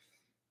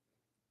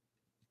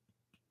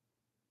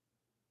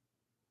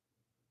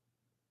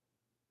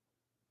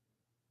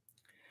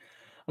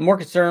 I'm more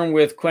concerned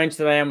with quench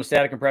than I am with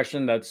static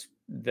compression.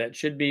 That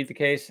should be the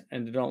case,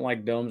 and I don't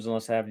like domes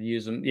unless I have to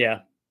use them.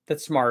 Yeah,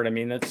 that's smart. I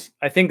mean,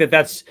 I think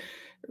that's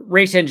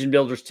race engine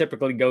builders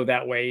typically go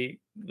that way.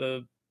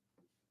 The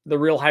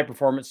real high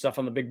performance stuff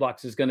on the big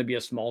blocks is going to be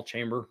a small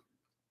chamber.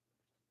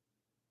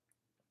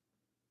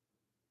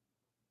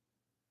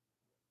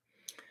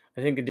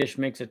 I think the dish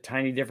makes a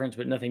tiny difference,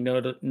 but nothing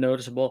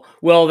noticeable.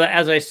 Well,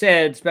 as I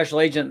said, special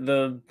agent,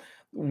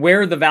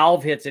 where the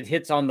valve hits, it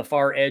hits on the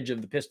far edge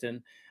of the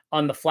piston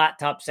on the flat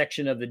top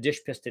section of the dish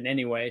piston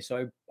anyway.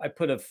 So I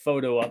put a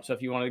photo up. So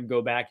if you want to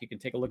go back, you can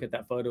take a look at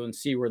that photo and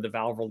see where the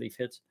valve relief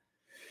hits.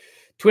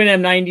 Twin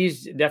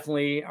M90s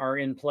definitely are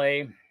in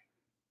play.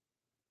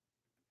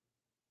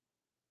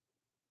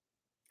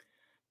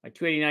 My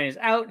 289 is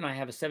out, and I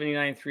have a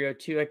 79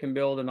 302 I can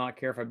build and not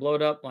care if I blow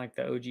it up like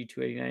the OG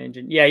 289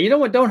 engine. Yeah, you know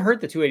what? Don't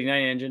hurt the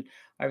 289 engine.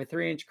 I have a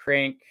 3-inch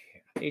crank,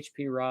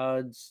 HP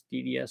rods,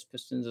 DDS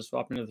pistons to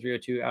swap into the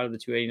 302 out of the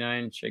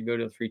 289. Should I go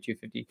to the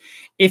 3250?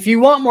 If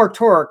you want more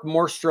torque,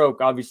 more stroke,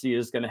 obviously,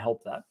 is going to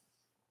help that.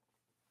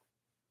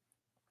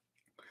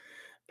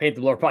 Paint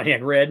the blower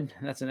Pontiac red.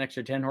 That's an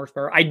extra 10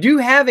 horsepower. I do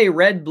have a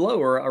red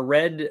blower, a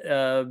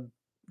red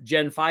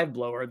Gen 5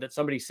 blower that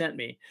somebody sent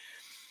me.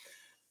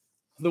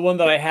 The one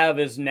that I have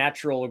is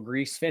natural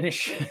grease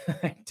finish.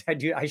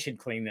 I should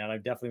clean that. I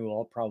definitely will.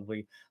 I'll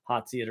probably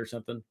hot see it or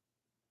something.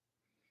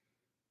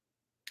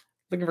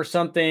 Looking for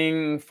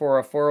something for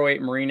a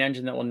 408 marine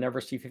engine that will never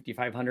see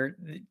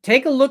 5500.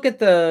 Take a look at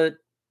that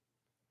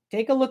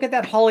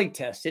Holly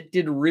test. It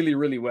did really,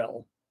 really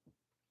well.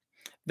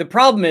 The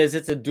problem is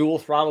it's a dual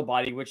throttle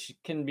body, which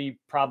can be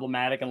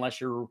problematic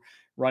unless you're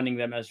running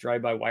them as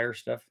drive-by-wire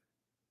stuff.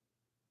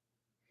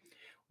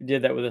 We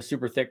did that with a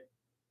super thick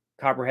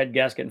copperhead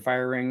gasket and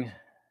fire ring.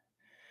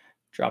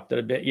 Dropped it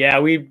a bit.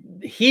 Yeah,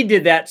 he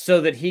did that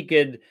so that he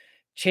could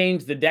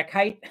change the deck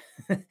height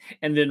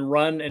and then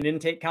run an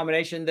intake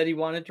combination that he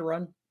wanted to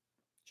run,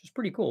 which is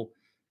pretty cool.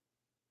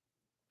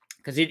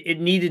 Because it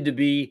needed to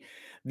be,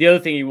 the other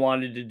thing he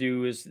wanted to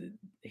do is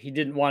he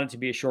didn't want it to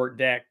be a short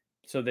deck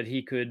so that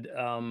he could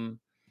run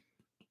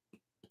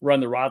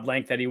the rod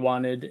length that he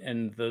wanted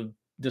and the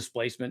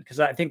displacement. Because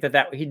I think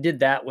that he did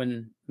that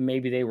when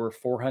maybe they were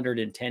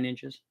 410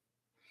 inches.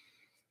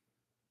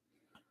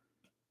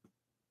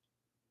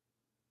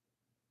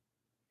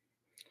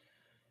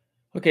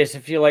 Okay, so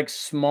if you like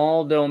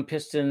small dome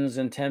pistons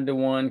and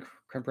 10-to-1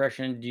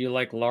 compression, do you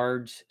like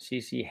large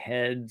CC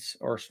heads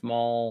or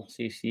small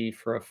CC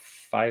for a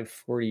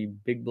 540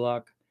 big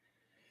block?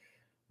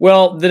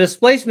 Well, the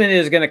displacement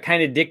is going to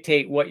kind of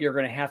dictate what you're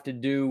going to have to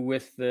do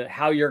with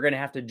how you're going to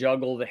have to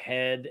juggle the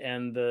head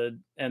and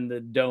the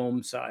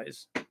dome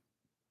size.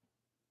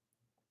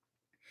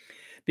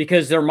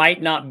 Because there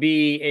might not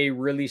be a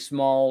really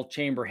small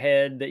chamber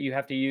head that you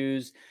have to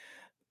use.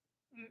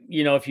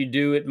 You know, if you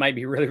do, it might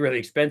be really, really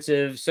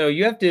expensive. So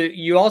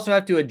you also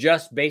have to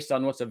adjust based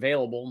on what's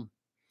available.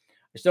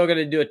 You're still going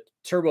to do a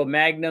turbo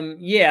magnum.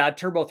 Yeah,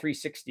 turbo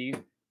 360.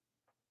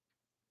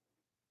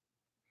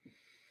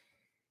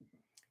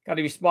 Got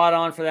to be spot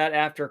on for that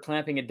after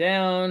clamping it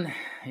down.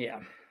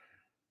 Yeah.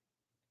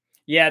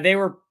 Yeah, they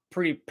were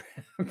pretty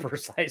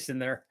precise in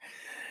their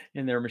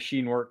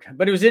machine work,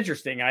 but it was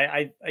interesting.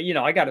 I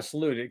got to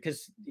salute it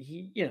because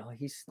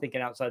he's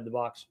thinking outside the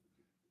box.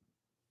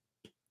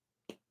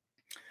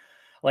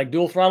 Like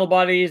dual throttle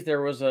bodies,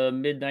 there was a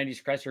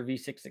mid-90s Chrysler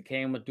V6 that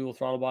came with dual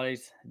throttle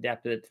bodies,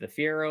 adapted it to the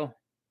Fiero.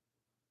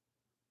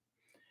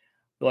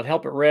 Will it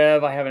help it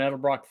rev? I have an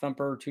Edelbrock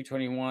Thumper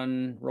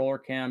 221 roller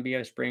cam.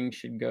 BI spring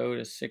should go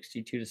to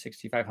 62 to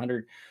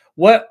 6,500.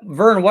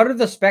 Vern, what are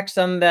the specs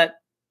on that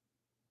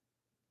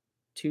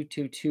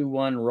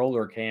 2221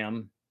 roller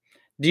cam?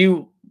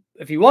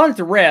 If you want it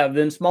to rev,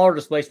 then smaller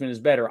displacement is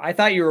better. I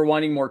thought you were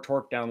wanting more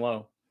torque down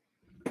low.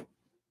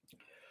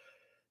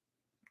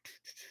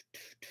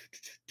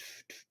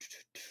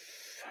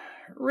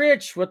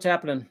 Rich, what's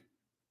happening?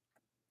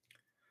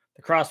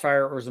 The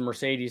Crossfire or was the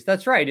Mercedes?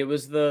 That's right. It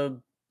was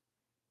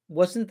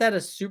wasn't that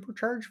a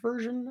supercharged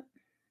version?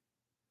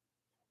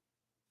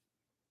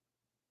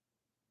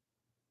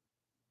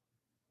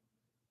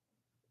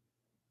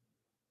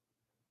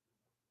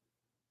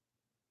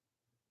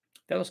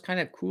 That was kind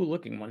of cool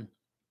looking one.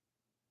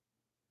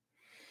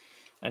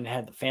 And it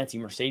had the fancy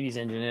Mercedes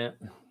engine in it.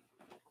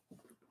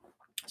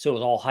 So it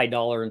was all high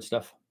dollar and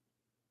stuff.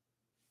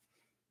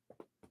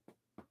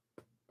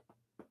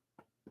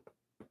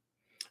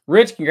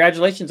 Rich,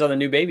 congratulations on the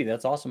new baby.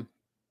 That's awesome.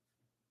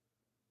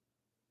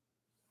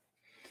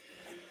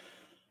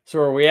 So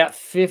are we at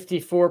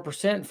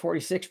 54%,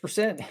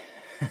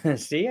 46%?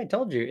 See, I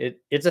told you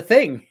it's a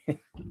thing.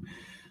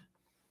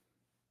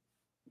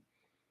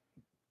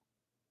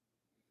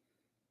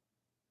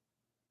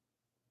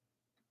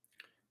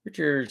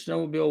 Richard,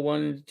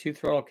 snowmobile 1-2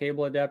 throttle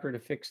cable adapter to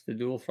fix the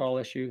dual throttle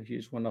issue.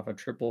 Use one off a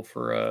triple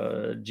for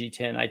a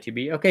G10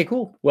 ITB. Okay,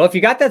 cool. Well, if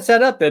you got that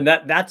set up, then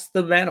that's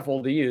the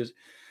manifold to use.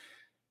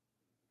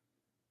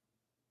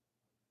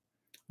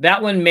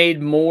 That one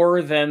made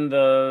more than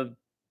the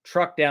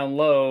truck down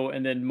low,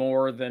 and then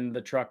more than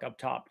the truck up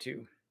top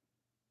too.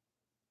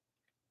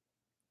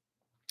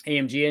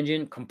 AMG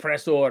engine,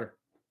 compressor.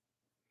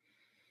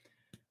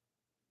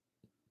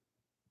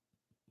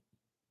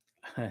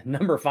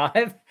 Number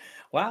 5.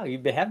 Wow,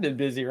 you have been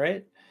busy,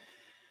 right?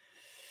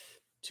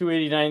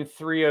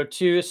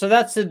 289,302. So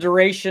that's the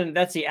duration.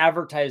 That's the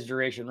advertised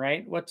duration,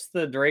 right? What's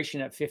the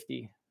duration at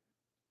 50?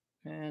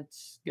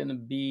 That's gonna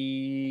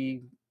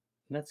be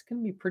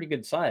pretty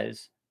good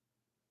size.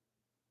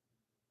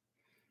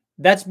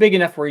 That's big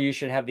enough where you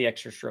should have the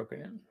extra stroke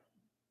in it.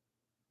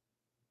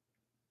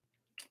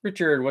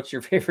 Richard, what's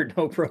your favorite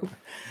GoPro?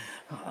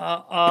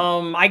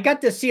 I got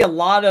to see a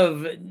lot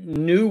of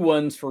new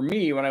ones for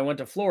me when I went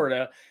to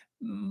Florida.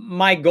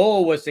 My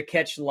goal was to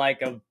catch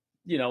like a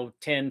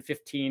 10,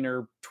 15,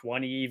 or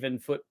 20 even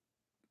foot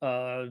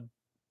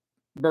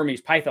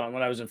Burmese python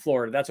when I was in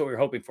Florida. That's what we were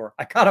hoping for.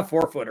 I caught a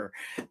 4-footer,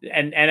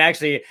 and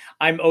actually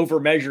I'm over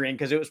measuring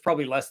because it was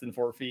probably less than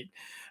 4 feet.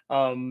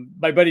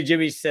 My buddy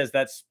Jimmy says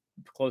that's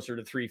closer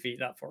to 3 feet,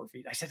 not 4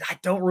 feet. I said,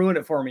 don't ruin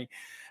it for me.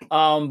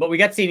 But we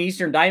got to see an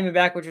Eastern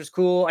Diamondback, which was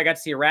cool. I got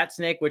to see a rat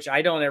snake, which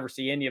I don't ever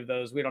see any of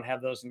those. We don't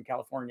have those in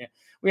California.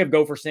 We have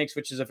gopher snakes,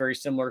 which is a very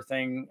similar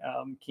thing.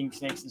 King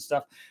snakes and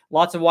stuff.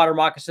 Lots of water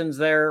moccasins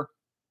there.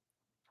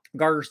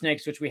 Garter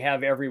snakes, which we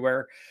have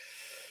everywhere.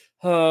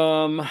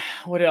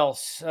 What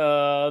else?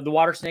 The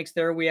water snakes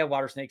there. We have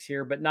water snakes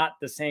here, but not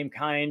the same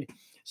kind.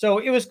 So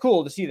it was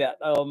cool to see that.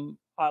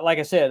 Like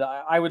I said,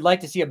 I would like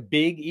to see a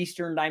big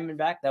Eastern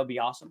Diamondback. That would be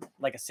awesome.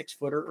 Like a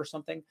 6-footer or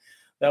something.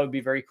 That would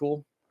be very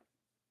cool.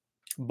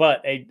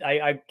 But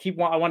I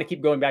want to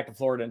keep going back to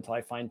Florida until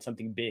I find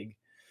something big.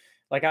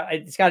 Like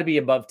it's got to be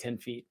above 10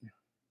 feet.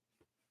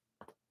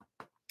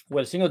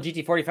 Would a single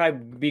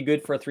GT45 be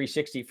good for a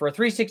 360? For a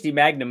 360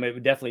 Magnum, it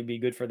would definitely be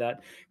good for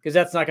that, because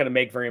that's not going to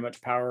make very much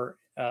power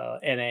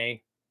NA.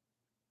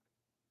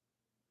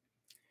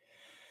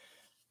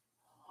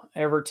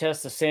 Ever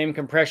test the same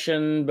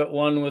compression, but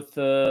one with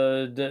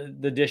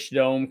the dish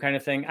dome kind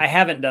of thing? I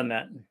haven't done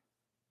that.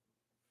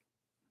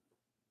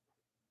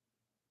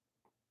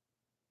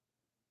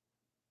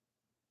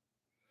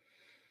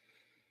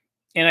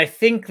 And I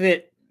think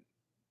that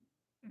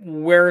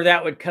where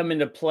that would come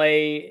into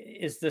play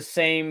is the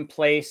same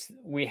place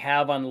we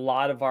have on a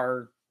lot of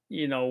our,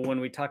 when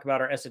we talk about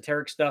our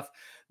esoteric stuff,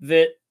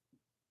 that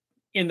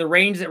in the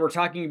range that we're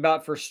talking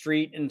about for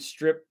street and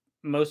strip,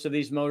 most of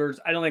these motors,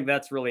 I don't think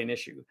that's really an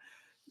issue.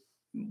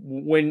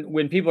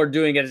 When people are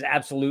doing it as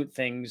absolute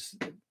things,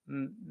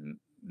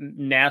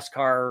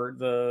 NASCAR,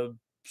 the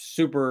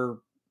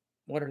super,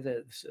 what are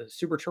the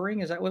super touring?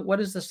 Is that what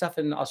is the stuff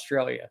in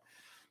Australia?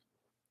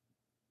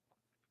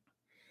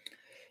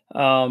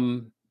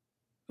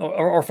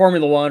 Or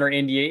Formula One or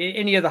India,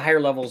 any of the higher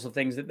levels of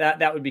things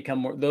that would become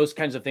more, those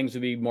kinds of things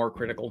would be more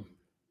critical.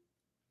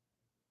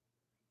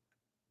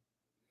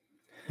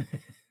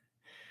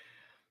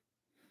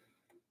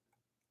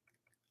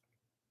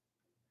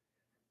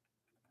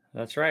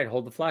 That's right.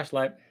 Hold the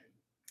flashlight.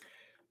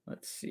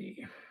 Let's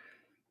see.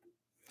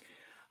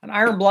 An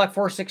Iron Block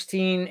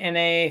 416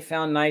 NA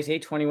found nice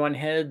 821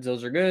 heads.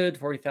 Those are good.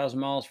 40,000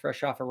 miles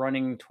fresh off a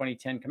running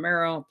 2010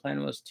 Camaro.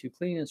 Plan was to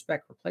clean,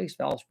 inspect, replace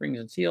valve springs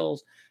and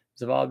seals.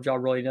 Is the valve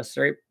job really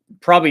necessary?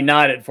 Probably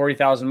not at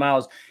 40,000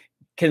 miles,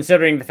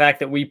 considering the fact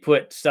that we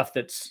put stuff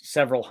that's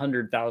several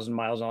 100,000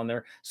 miles on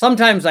there.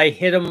 Sometimes I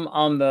hit them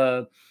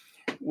on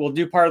we'll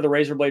do part of the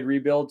razor blade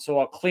rebuild. So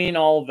I'll clean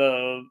all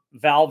the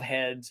valve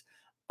heads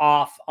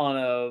off on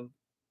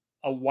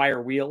a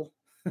wire wheel,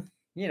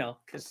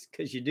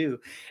 because you do.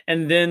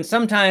 And then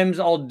sometimes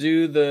I'll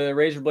do the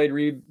razor blade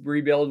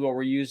rebuild where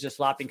we use just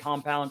lapping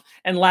compound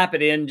and lap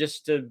it in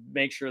just to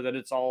make sure that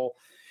it's all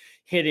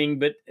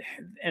hitting,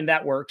 and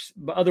that works.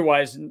 But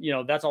otherwise,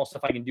 that's all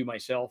stuff I can do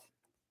myself.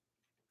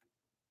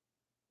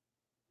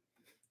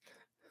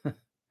 It's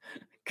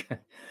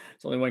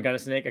only one kind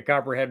of snake, a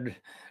copperhead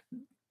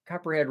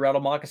rattle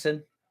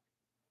moccasin.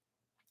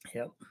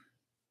 Yep.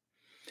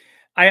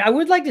 I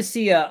would like to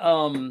see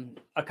a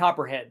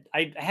copperhead.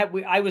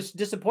 I was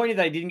disappointed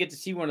that I didn't get to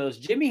see one of those.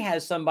 Jimmy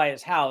has some by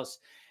his house,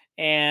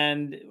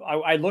 and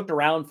I looked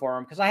around for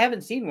them because I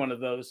haven't seen one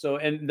of those. So,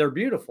 and they're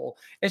beautiful,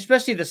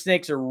 especially the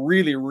snakes are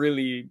really,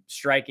 really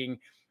striking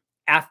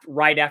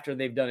right after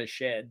they've done a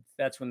shed.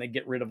 That's when they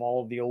get rid of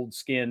all of the old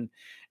skin,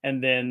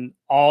 and then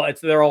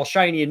they're all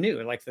shiny and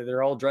new, like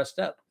they're all dressed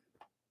up.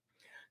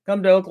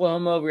 Come to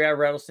Oklahoma. We have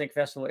Rattlesnake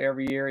Festival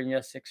every year, and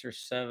yes, 6 or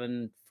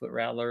 7 foot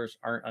rattlers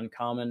aren't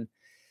uncommon.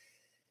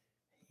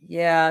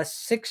 Yeah,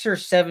 6 or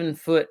 7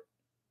 foot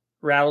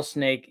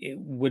rattlesnake, it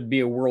would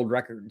be a world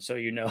record, so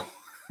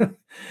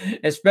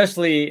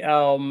especially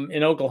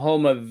in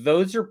Oklahoma.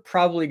 Those are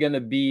probably going to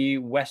be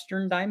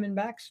Western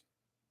Diamondbacks.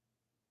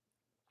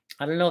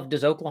 I don't know if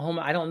does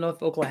Oklahoma. I don't know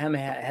if Oklahoma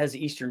has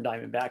Eastern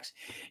Diamondbacks.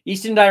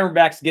 Eastern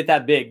Diamondbacks get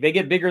that big. They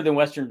get bigger than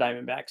Western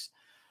Diamondbacks,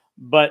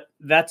 but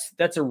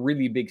that's a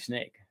really big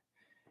snake.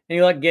 And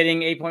you like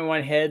getting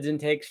 8.1 heads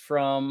intakes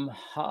from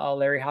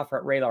Larry Hoffer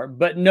at Radar,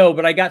 but no,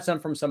 but I got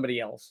some from somebody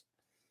else.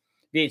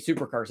 V8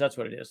 supercars. That's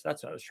what it is.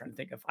 That's what I was trying to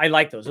think of. I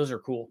like those. Those are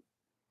cool.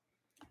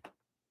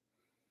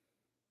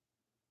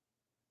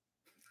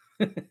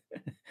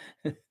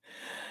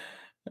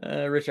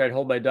 Rich, I'd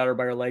hold my daughter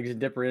by her legs and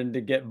dip her in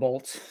to get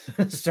bolts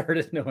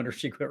started. No wonder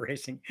she quit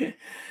racing.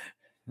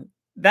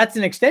 That's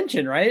an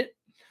extension, right?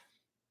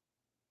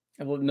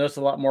 I will notice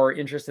a lot more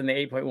interest in the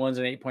 8.1s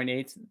and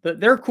 8.8s. But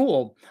they're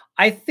cool.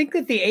 I think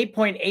that the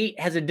 8.8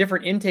 has a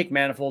different intake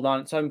manifold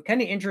on it, so I'm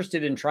kind of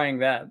interested in trying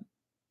that.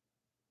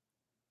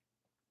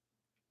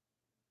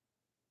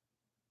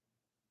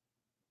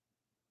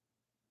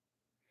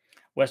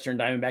 Western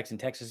Diamondbacks in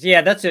Texas.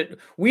 Yeah, that's it.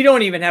 We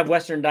don't even have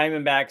Western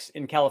Diamondbacks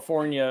in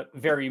California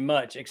very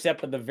much,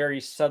 except at the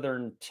very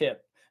southern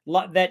tip.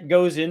 That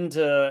goes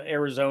into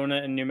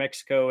Arizona and New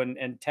Mexico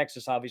and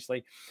Texas,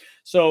 obviously.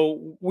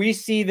 So we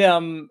see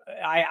them.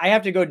 I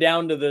have to go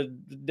down to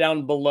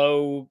down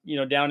below,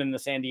 down in the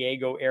San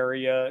Diego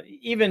area,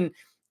 even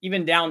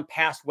down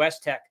past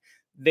West Tech.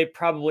 They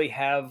probably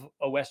have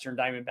a Western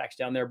Diamondbacks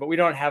down there, but we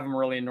don't have them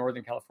really in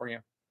Northern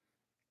California.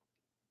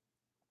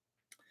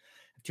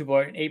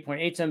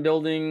 2.8.8 I'm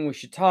building. We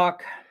should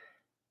talk.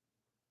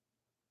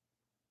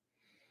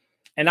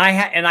 And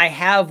I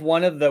have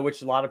one of the,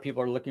 which a lot of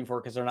people are looking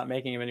for because they're not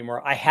making them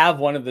anymore. I have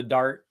one of the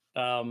Dart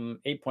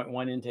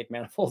 8.1 intake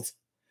manifolds.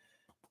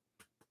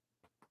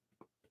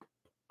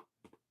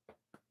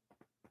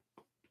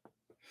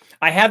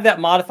 I have that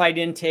modified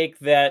intake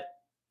that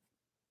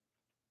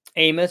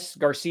Amos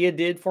Garcia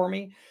did for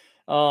me.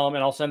 And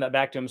I'll send that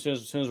back to him as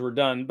soon as we're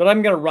done. But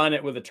I'm going to run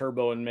it with a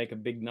turbo and make a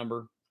big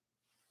number.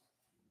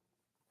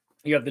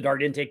 You have the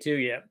Dart intake too?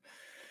 Yeah.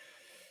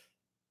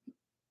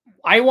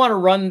 I want to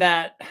run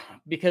that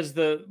because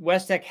the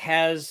West Tech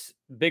has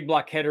big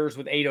block headers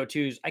with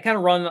 802s. I kind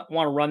of want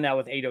to run that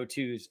with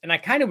 802s. And I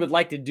kind of would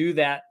like to do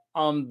that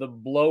on the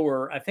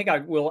blower. I think I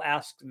will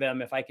ask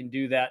them if I can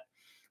do that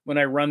when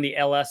I run the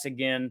LS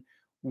again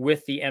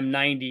with the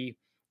M90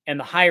 and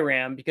the high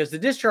ram, because the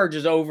discharge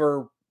is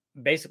over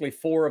basically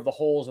 4 of the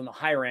holes in the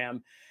high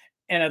ram.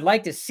 And I'd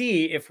like to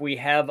see if we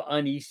have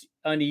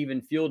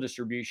uneven fuel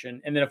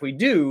distribution. And then if we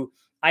do,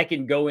 I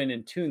can go in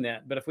and tune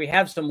that. But if we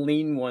have some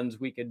lean ones,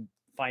 we could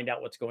find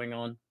out what's going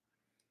on.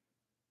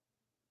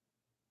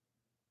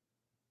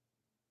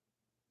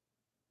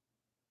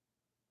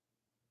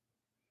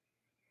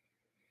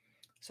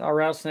 Saw a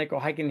rattlesnake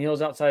while hiking the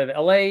hills outside of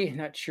LA.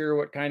 Not sure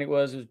what kind it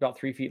was. It was about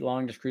 3 feet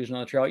long, just cruising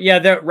on the trail. Yeah,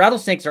 the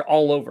rattlesnakes are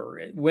all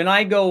over. When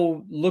I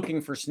go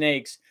looking for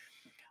snakes,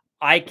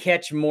 I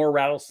catch more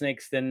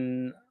rattlesnakes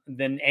than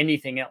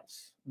anything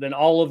else, than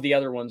all of the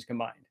other ones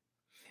combined.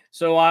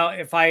 So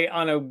if I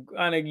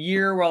on a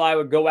year where I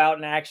would go out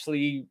and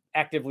actually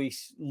actively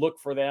look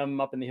for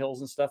them up in the hills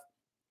and stuff,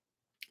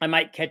 I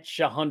might catch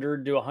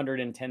 100 to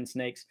 110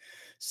 snakes.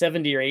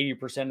 70 or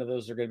 80% of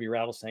those are going to be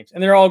rattlesnakes,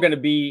 and they're all going to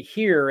be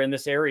here in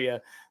this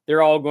area.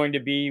 They're all going to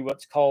be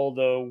what's called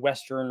a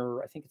Western,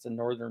 or I think it's a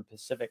Northern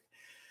Pacific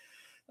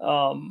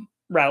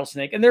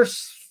rattlesnake, and they're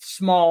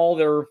small.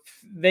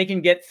 They can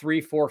get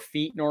 3-4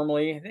 feet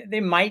normally. They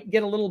might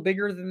get a little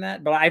bigger than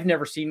that, but I've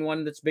never seen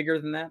one that's bigger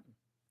than that.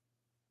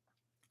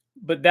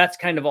 But that's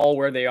kind of all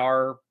where they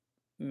are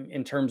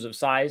in terms of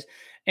size.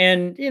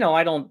 And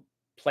I don't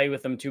play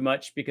with them too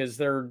much because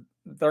they're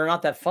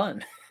not that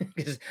fun.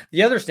 Because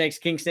the other snakes,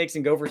 king snakes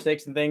and gopher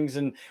snakes and things,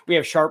 and we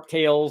have sharp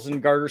tails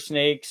and garter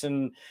snakes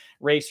and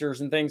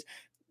racers and things.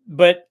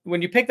 But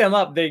when you pick them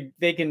up,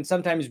 they can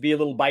sometimes be a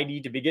little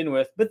bitey to begin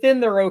with, but then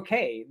they're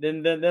okay.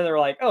 Then they're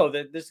like, oh,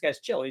 this guy's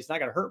chill. He's not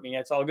going to hurt me.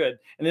 It's all good.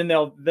 And then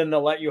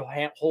they'll let you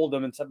hold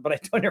them and stuff. But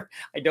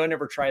I don't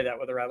ever try that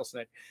with a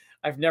rattlesnake.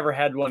 I've never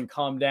had one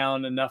calm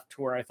down enough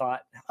to where I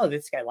thought, oh,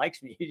 this guy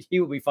likes me. He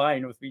will be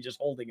fine with me just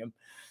holding him.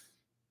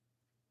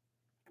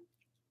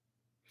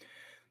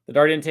 The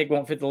Dart intake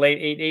won't fit the late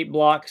 8.8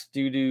 blocks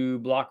due to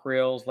block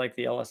rails like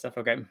the LSF.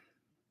 Okay.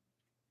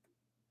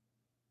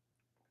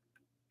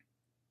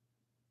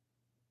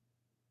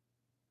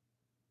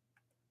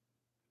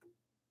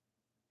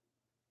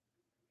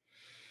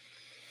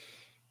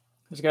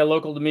 This guy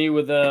local to me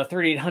with a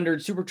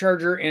 3800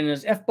 supercharger in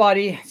his F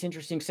body. It's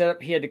interesting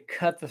setup. He had to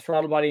cut the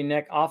throttle body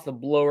neck off the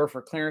blower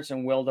for clearance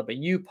and weld up a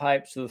U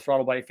pipe so the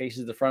throttle body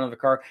faces the front of the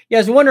car. Yeah,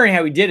 I was wondering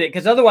how he did it,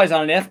 because otherwise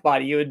on an F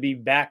body it would be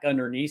back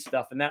underneath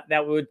stuff, and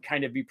that would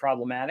kind of be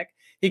problematic.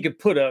 He could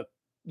put a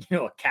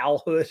cowl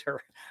hood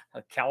or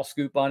a cowl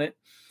scoop on it,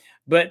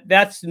 but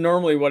that's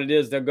normally what it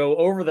is. They'll go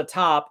over the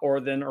top or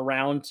then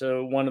around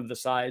to one of the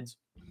sides.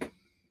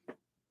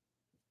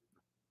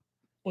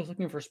 Was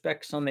looking for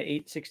specs on the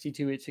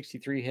 862,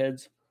 863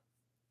 heads.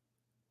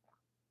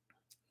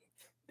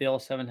 The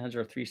L7 heads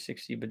are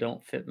 360, but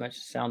don't fit much.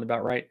 Sound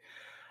about right.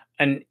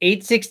 An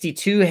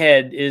 862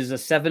 head is a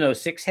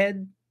 706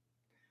 head.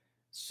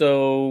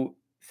 So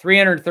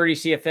 330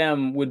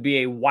 CFM would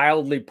be a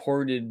wildly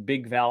ported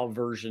big valve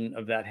version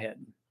of that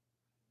head.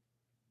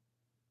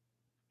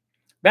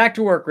 Back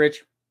to work,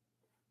 Rich.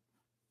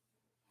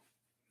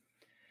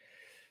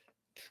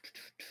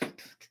 I'm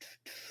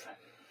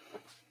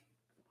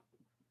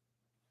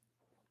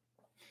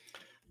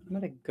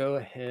going to go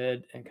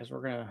ahead and because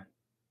we're going to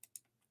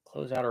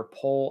close out our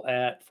poll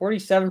at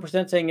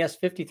 47% saying yes,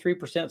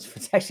 53%. So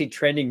it's actually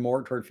trending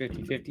more toward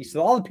 50-50.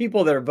 So all the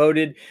people that are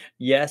voted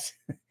yes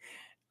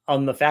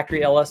on the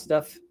factory LS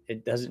stuff,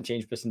 it doesn't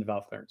change piston to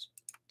valve clearance.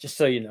 Just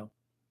so you know.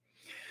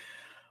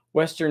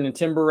 Western and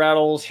timber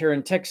rattles here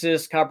in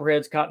Texas,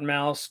 copperheads,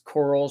 cottonmouths,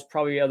 corals,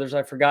 probably others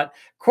I forgot.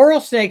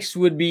 Coral snakes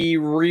would be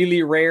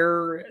really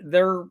rare.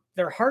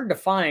 They're hard to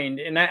find,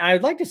 and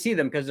I'd like to see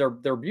them because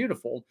they're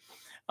beautiful.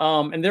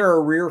 And they're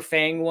a rear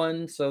fang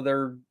one, so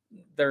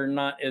they're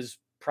not as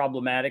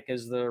problematic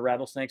as the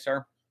rattlesnakes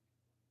are.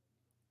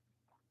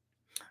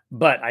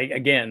 But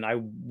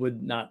I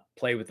would not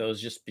play with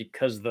those just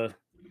because the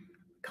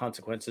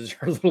consequences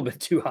are a little bit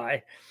too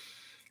high.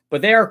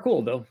 But they are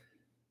cool though.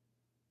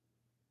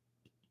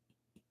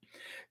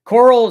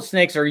 Coral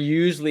snakes are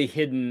usually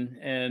hidden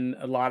and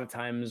a lot of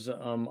times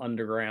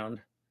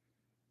underground.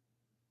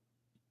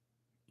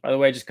 By the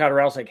way, I just caught a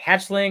rattlesnake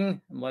hatchling.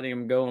 I'm letting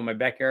him go in my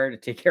backyard to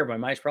take care of my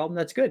mice problem.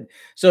 That's good.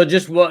 So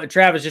just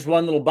Travis, just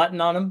one little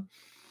button on him.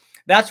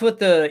 That's what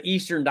the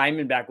Eastern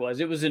Diamondback was.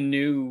 It was a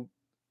new,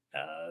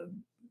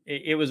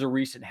 it was a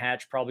recent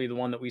hatch, probably the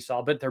one that we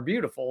saw, but they're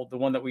beautiful. The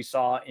one that we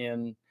saw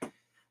in,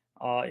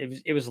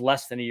 it was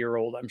less than a year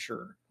old, I'm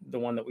sure. The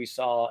one that we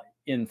saw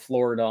in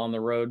Florida on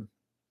the road.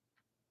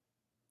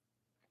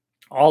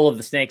 All of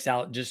the snakes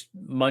out just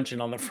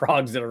munching on the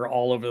frogs that are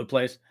all over the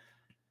place.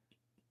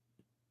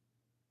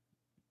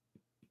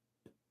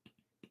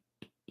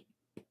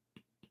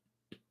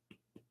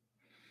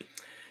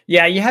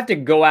 Yeah, you have to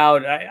go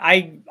out.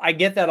 I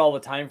get that all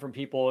the time from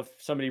people if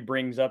somebody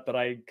brings up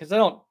that because I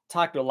don't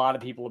talk to a lot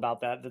of people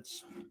about that.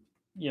 That's,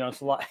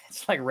 it's a lot.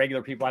 It's like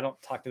regular people. I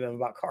don't talk to them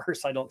about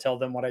cars. I don't tell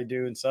them what I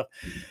do and stuff.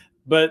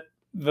 But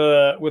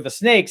with the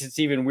snakes, it's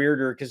even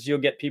weirder because you'll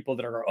get people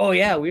that are, oh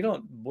yeah, we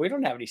don't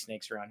have any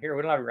snakes around here.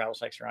 We don't have any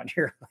rattlesnakes around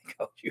here. Like,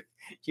 oh,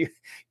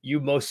 you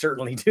most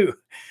certainly do.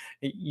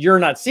 You're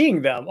not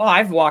seeing them. Oh,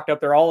 I've walked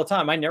up there all the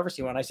time. I never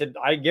see one. I said,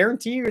 I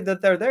guarantee you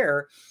that they're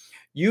there.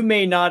 You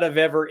may not have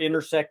ever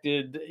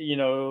intersected,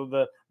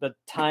 the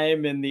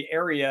time in the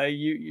area.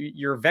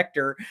 Your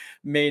vector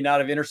may not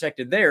have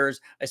intersected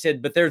theirs. I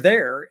said, but they're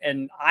there,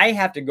 and I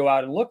have to go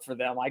out and look for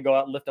them. I go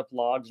out and lift up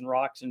logs and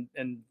rocks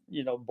and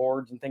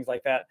boards and things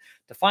like that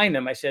to find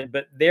them. I said,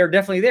 but they're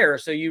definitely there.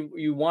 So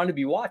you want to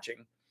be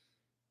watching.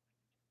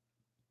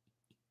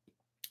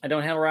 I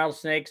don't handle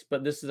rattlesnakes,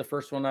 but this is the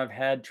first one I've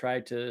had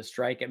try to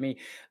strike at me.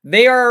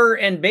 They are,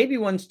 and baby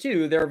ones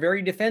too, they're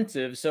very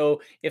defensive.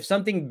 So if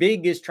something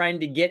big is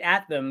trying to get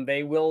at them,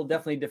 they will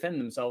definitely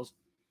defend themselves.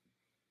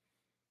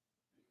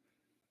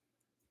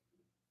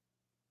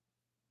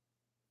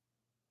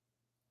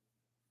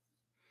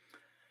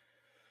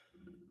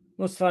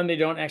 Most of the time they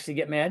don't actually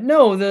get mad.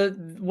 No,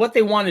 what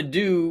they want to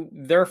do,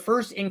 their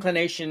first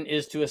inclination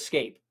is to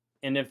escape.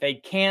 And if they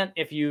can't,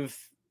 if you've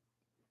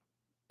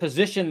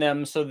position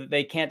them so that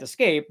they can't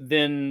escape,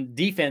 then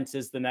defense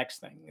is the next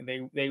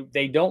thing.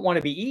 They don't want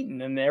to be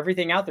eaten, and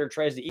everything out there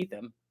tries to eat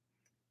them.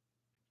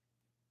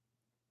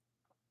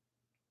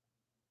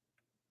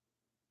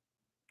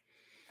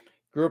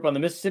 Grew up on the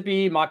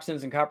Mississippi.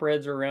 Moccasins and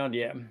copperheads are around,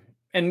 yeah.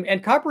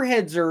 And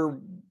copperheads are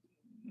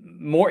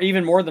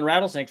even more than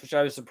rattlesnakes, which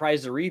I was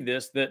surprised to read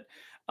this, that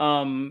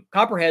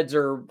copperheads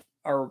are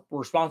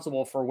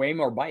responsible for way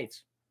more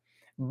bites.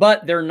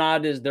 But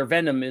their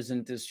venom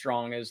isn't as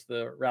strong as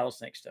the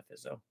rattlesnake stuff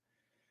is, though.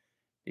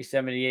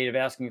 B78 of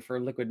asking for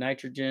liquid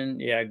nitrogen.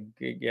 Yeah,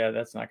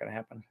 that's not going to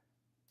happen.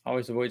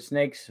 Always avoid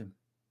snakes,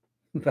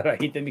 but I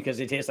eat them because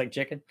they taste like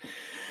chicken.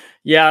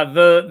 Yeah,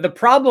 the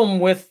problem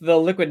with the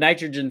liquid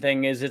nitrogen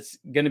thing is it's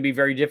going to be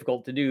very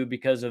difficult to do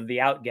because of the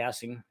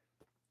outgassing,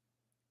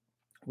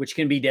 which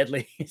can be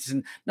deadly.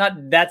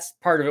 That's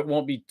part of it.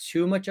 Won't be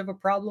too much of a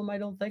problem, I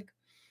don't think.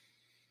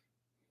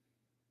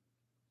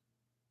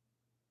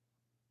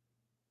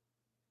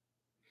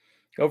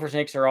 Gopher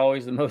snakes are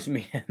always the most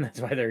mean.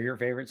 That's why they're your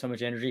favorite. So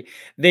much energy.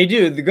 They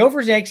do. The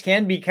gopher snakes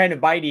can be kind of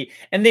bitey,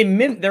 and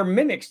they're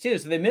mimics too.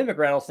 So they mimic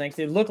rattlesnakes.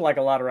 They look like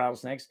a lot of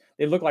rattlesnakes.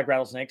 They look like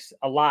rattlesnakes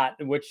a lot,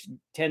 which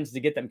tends to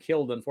get them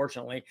killed,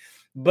 unfortunately.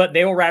 But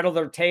they will rattle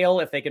their tail.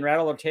 If they can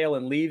rattle their tail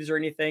in leaves or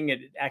anything,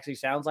 it actually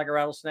sounds like a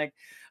rattlesnake.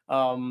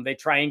 They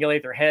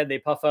triangulate their head. They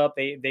puff up.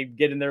 They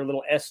get in their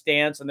little S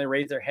stance and they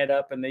raise their head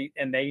up, and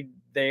they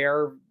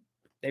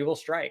will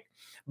strike.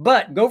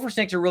 But gopher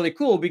snakes are really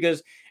cool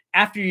because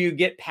after you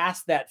get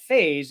past that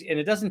phase, and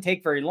it doesn't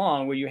take very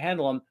long when you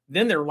handle them,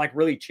 then they're like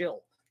really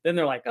chill. Then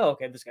they're like, oh,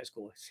 okay, this guy's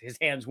cool. His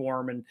hand's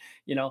warm, and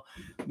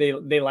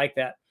they like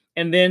that.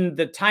 And then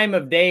the time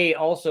of day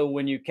also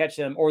when you catch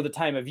them, or the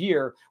time of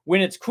year, when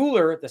it's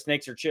cooler, the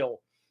snakes are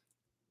chill.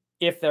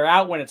 If they're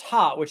out when it's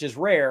hot, which is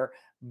rare,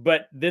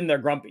 but then they're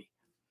grumpy.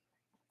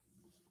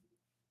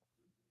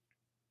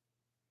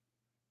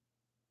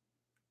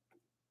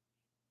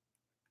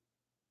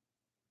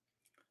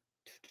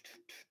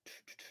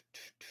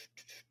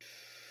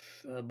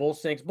 Bull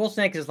snakes. Bull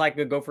snake is like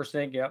a gopher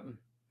snake. Yep.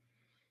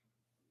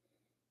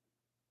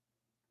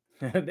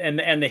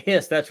 and the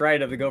hiss. That's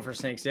right, of the gopher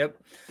snakes. Yep.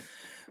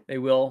 They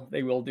will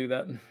do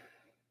that.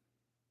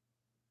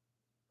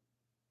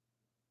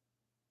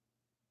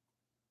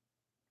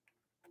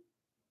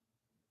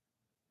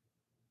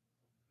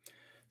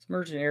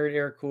 Submerge an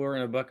air cooler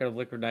in a bucket of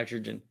liquid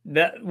nitrogen.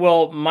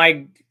 Well,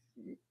 my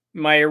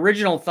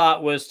original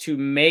thought was to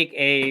make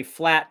a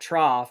flat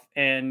trough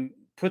and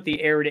put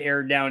the air to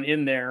air down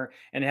in there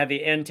and have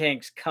the end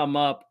tanks come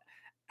up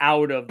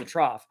out of the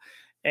trough.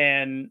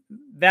 And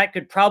that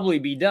could probably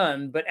be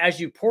done, but as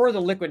you pour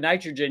the liquid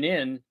nitrogen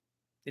in,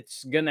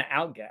 it's going to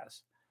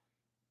outgas.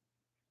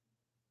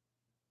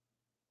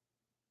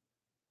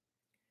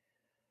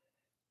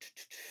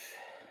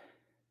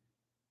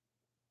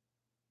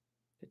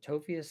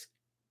 Pitophilus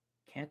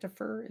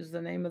cantifer is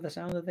the name of the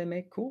sound that they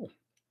make. Cool.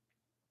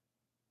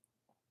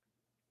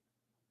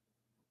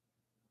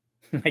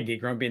 I get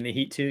grumpy in the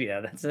heat too.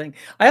 Yeah, that's the thing.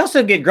 I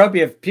also get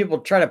grumpy if people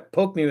try to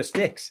poke me with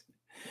sticks.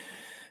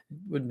 It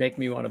would make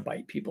me want to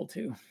bite people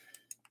too.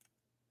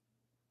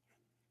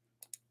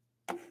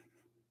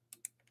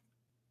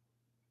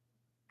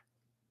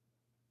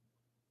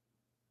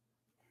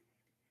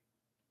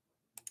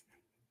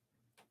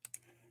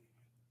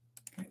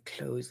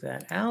 Close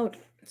that out.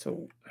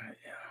 So,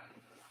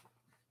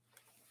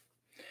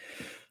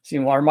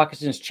 seeing water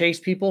moccasins chase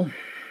people.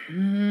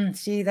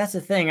 See, that's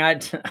the thing. I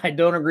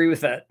don't agree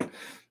with that.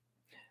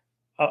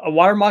 A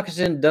water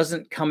moccasin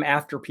doesn't come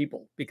after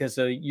people because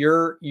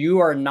you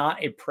are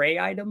not a prey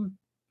item,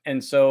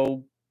 and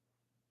so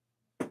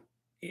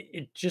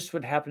it just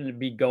would happen to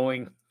be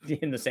going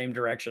in the same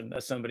direction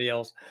as somebody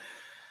else.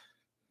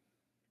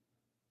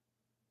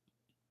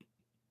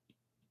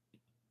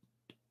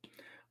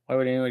 Why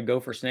would anyone go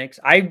for snakes?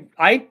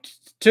 I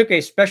took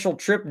a special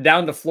trip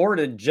down to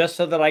Florida just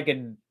so that I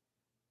could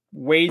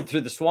wade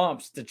through the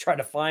swamps to try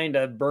to find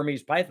a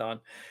Burmese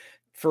python.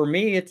 For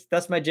me,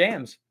 that's my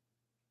jams.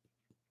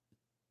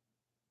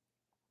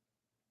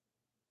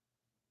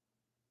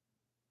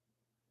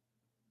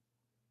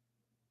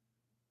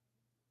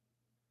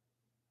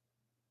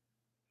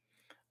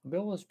 A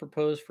bill was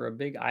proposed for a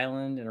big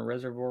island and a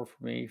reservoir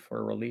for me for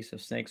a release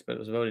of snakes, but it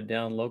was voted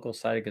down. Local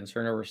cited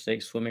concern over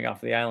snakes swimming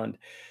off the island.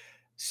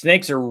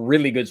 Snakes are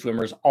really good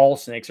swimmers. All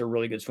snakes are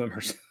really good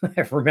swimmers.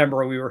 I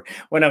remember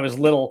when I was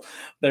little,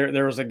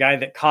 there was a guy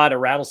that caught a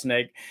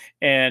rattlesnake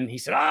and he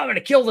said, "Oh, I'm going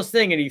to kill this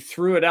thing." And he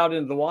threw it out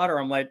into the water.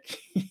 I'm like,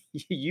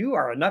 "You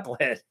are a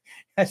knucklehead."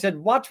 I said,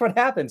 "Watch what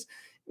happens."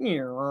 He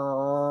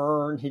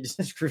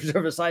just screws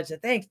over the side and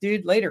said, "Thanks,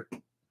 dude. Later."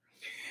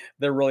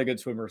 They're really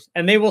good swimmers,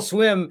 and they will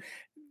swim.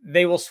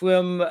 They will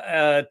swim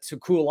to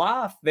cool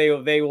off. They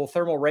will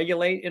thermal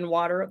regulate in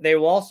water. They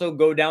will also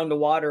go down to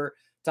water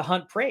to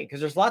hunt prey because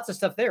there's lots of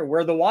stuff there.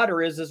 Where the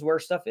water is where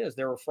stuff is.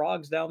 There are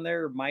frogs down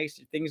there,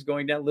 mice, things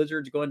going down,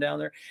 lizards going down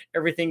there,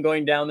 everything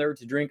going down there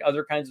to drink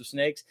other kinds of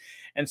snakes.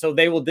 And so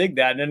they will dig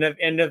that.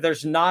 And if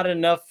there's not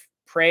enough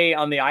prey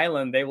on the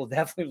island, they will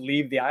definitely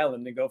leave the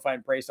island and go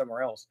find prey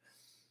somewhere else.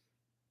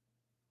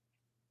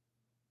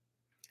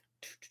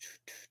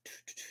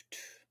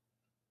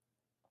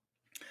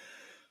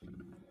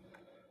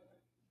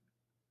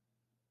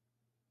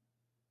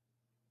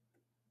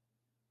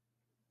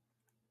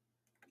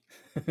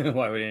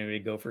 Why would anybody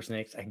go for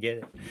snakes? I get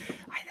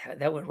it.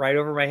 That went right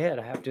over my head,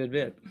 I have to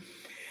admit.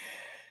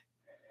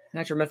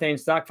 Natural methane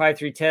stock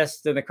 5.3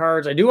 test in the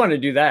cards. I do want to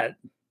do that.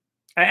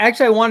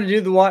 I want to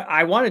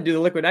do the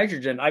liquid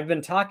nitrogen. I've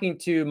been talking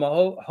to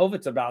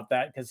Mahovitz about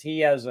that because he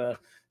has a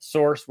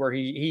source where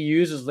he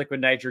uses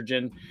liquid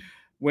nitrogen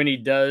when he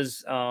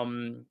does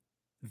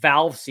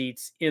valve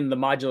seats in the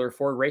modular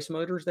Ford race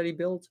motors that he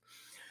builds.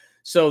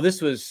 So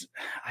this was,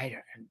 I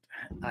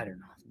don't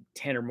know,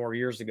 10 or more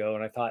years ago.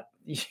 And I thought,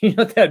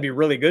 that'd be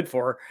really good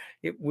for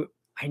it.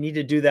 I need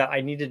to do that.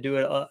 I need to do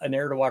an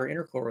air to water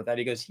intercooler with that.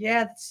 He goes,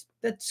 "Yeah,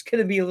 that's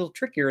going to be a little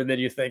trickier than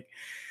you think."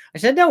 I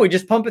said, "No, we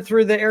just pump it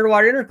through the air to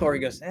water intercooler." He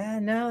goes,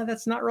 "No,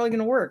 that's not really going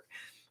to work.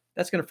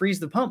 That's going to freeze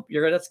the pump.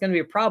 That's going to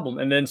be a problem."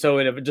 And then so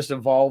it just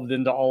evolved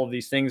into all of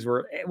these things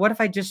where, what if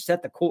I just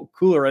set the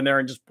cooler in there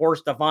and just pour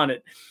stuff on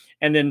it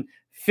and then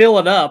fill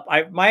it up?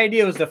 My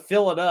idea was to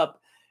fill it up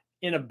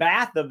in a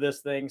bath of this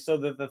thing so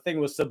that the thing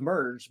was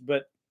submerged.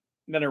 But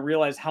then I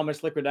realized how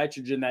much liquid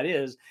nitrogen that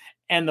is.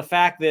 And the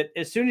fact that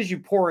as soon as you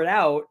pour it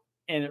out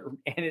and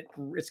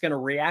it's going to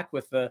react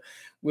with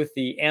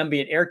the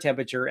ambient air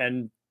temperature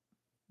and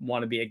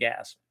want to be a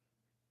gas.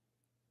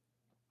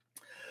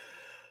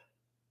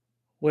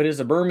 What is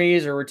a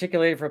Burmese or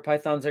reticulated for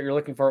pythons that you're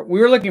looking for? We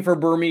were looking for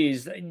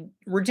Burmese.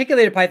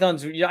 Reticulated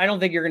pythons, I don't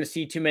think you're going to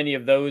see too many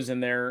of those in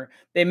there.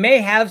 They may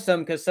have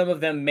some because some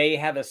of them may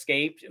have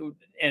escaped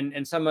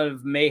and some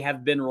of them may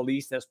have been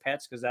released as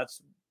pets because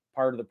that's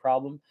part of the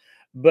problem.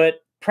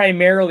 But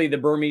primarily the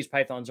Burmese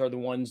pythons are the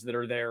ones that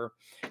are there.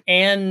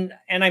 And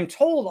I'm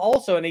told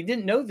also, and I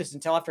didn't know this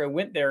until after I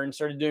went there and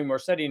started doing more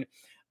studying,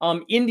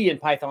 Indian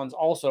pythons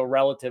also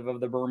relative of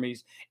the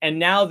Burmese, and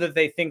now that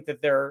they think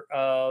that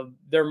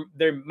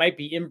there might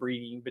be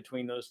inbreeding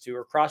between those two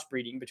or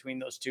crossbreeding between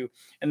those two,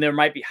 and there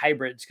might be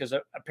hybrids because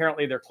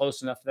apparently they're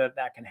close enough that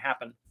that can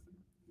happen.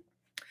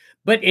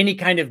 But any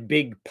kind of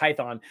big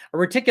python, a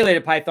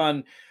reticulated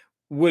python,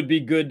 would be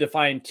good to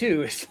find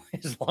too,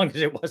 as long as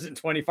it wasn't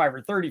 25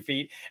 or 30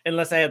 feet,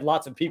 unless I had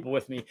lots of people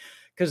with me,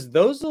 because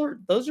those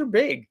are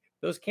big.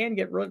 Those can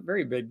get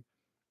very big.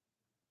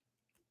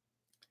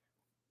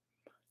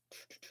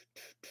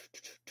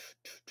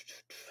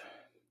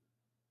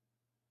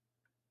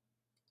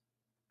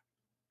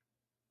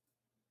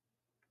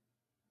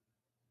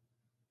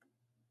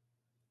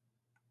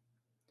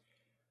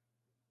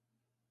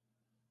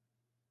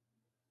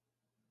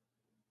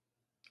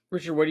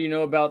 Richard, what do you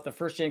know about the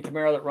first gen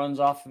Camaro that runs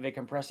off of a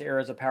compressed air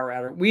as a power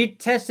adder? We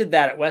tested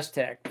that at West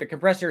Tech. The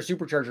compressed air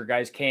supercharger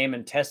guys came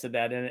and tested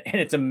that, and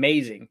it's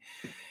amazing,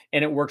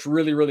 and it works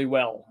really, really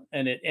well.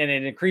 And it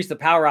increased the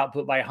power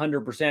output by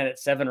 100% at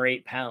 7 or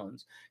 8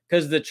 pounds,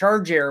 because the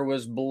charge air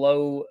was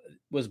below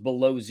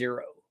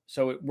zero,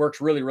 so it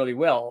works really, really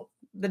well.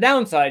 The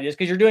downside is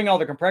because you're doing all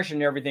the compression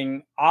and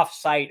everything off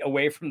site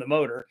away from the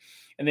motor,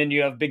 and then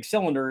you have big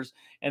cylinders,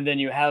 and then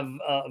you have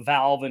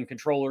valve and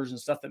controllers and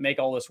stuff that make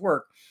all this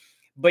work.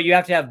 But you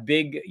have to have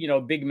big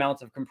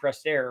amounts of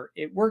compressed air.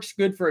 It works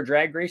good for a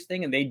drag race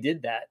thing, and they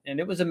did that, and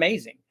it was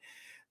amazing.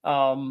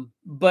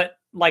 But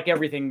like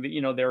everything,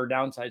 there are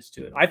downsides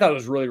to it. I thought it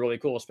was really, really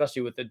cool,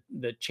 especially with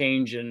the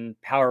change in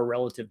power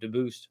relative to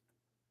boost.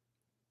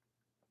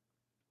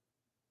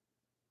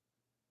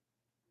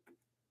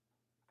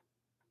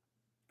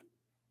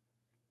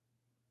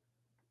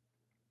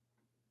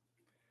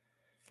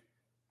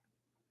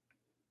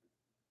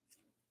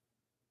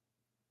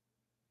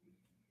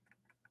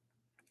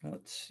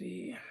 Let's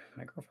see.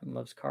 My girlfriend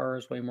loves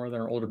cars way more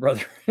than her older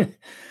brother.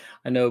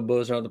 I know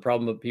bows aren't the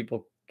problem, but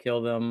people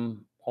kill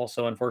them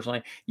also,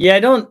 unfortunately. Yeah,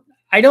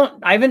 I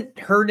haven't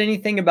heard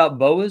anything about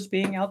boas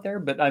being out there,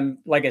 but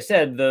like I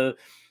said,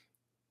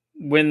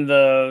 when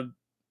I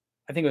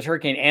think it was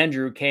Hurricane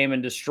Andrew came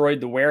and destroyed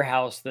the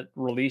warehouse that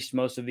released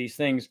most of these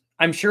things.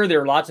 I'm sure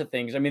there are lots of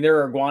things. I mean, there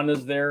are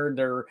iguanas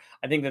there.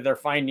 I think that they're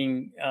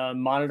finding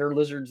monitor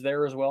lizards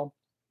there as well.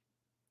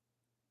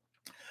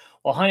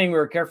 While hunting, we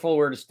were careful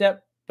where to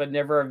step, but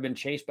never have been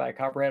chased by a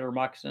copperhead or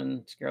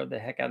moccasin. Scared the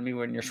heck out of me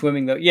when you're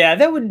swimming, though. Yeah,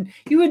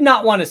 you would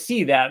not want to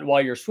see that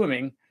while you're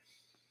swimming,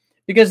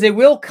 because they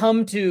will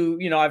come to,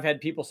 I've had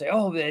people say,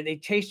 oh, they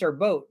chased our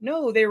boat.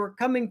 No, they were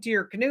coming to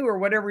your canoe or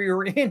whatever you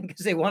were in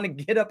because they want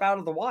to get up out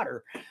of the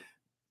water.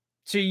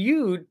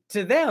 To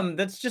them,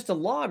 that's just a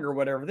log or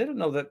whatever. They don't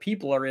know that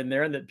people are in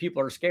there and that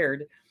people are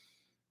scared.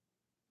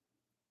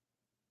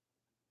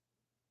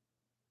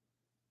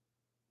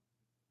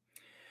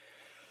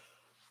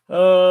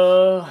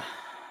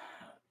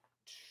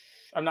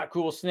 I'm not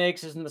cool with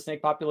snakes. Isn't the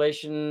snake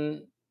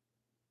population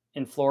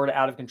in Florida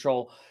out of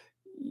control?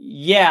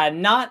 Yeah,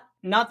 not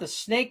the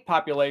snake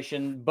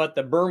population, but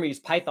the Burmese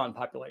python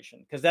population,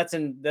 because that's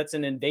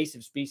an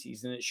invasive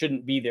species and it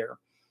shouldn't be there.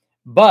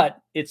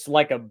 But it's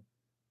like a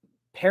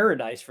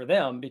paradise for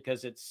them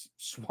because it's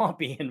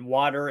swampy and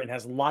water and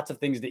has lots of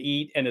things to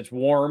eat, and it's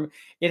warm.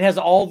 It has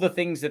all the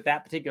things that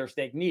particular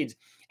snake needs.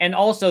 And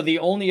also the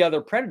only other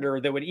predator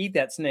that would eat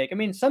that snake. I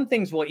mean, some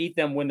things will eat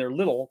them when they're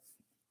little,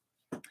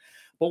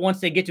 but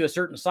once they get to a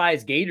certain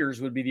size, gators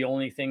would be the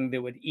only thing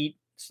that would eat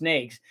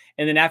snakes.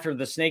 And then after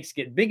the snakes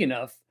get big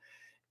enough,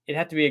 it'd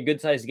have to be a good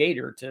sized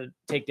gator to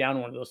take down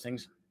one of those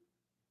things.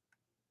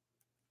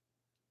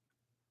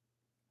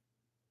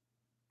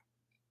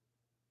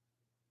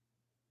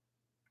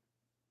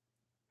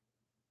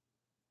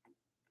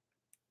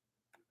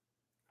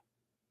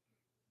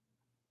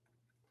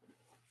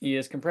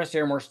 Is compressed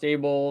air more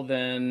stable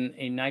than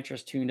a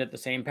nitrous tuned at the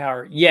same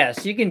power?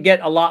 Yes, you can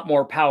get a lot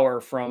more power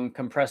from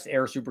compressed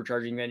air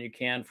supercharging than you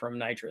can from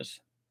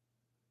nitrous.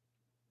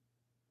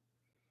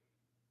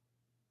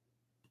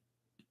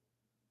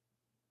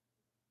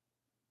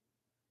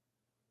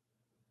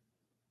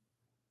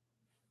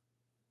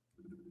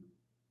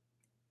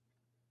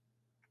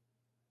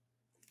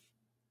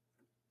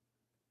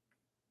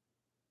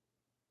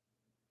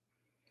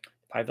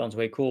 Python's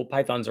way cool.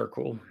 Pythons are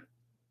cool.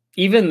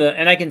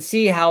 And I can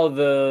see how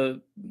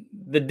the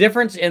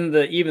difference in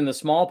even the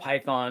small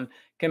python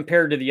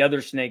compared to the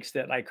other snakes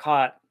that I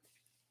caught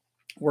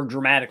were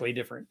dramatically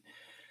different.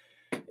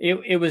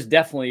 It was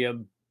definitely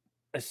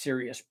a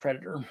serious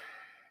predator.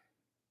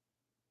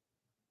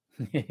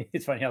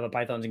 It's funny how the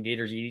pythons and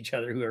gators eat each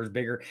other, who are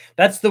bigger.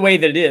 That's the way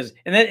that it is.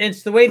 And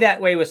it's the way that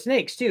way with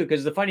snakes too,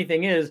 because the funny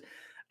thing is,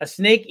 a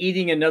snake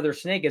eating another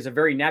snake is a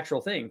very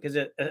natural thing, because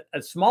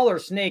a smaller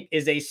snake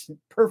is a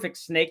perfect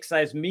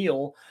snake-sized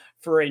meal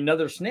for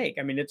another snake.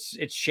 I mean,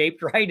 it's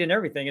shaped right and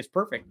everything. It's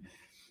perfect.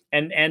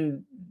 And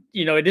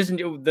it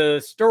isn't,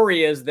 the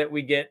story is that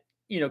we get,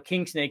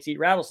 king snakes eat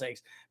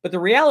rattlesnakes, but the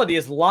reality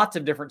is lots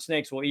of different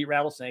snakes will eat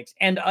rattlesnakes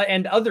and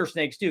other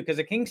snakes too, because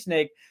a king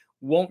snake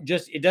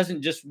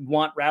doesn't just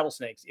want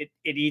rattlesnakes. It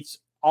eats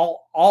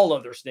all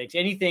other snakes.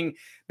 Anything,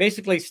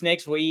 basically,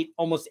 snakes will eat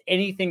almost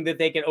anything that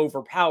they can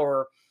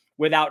overpower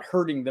without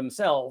hurting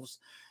themselves.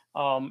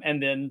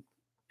 And then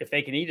if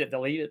they can eat it,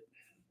 they'll eat it.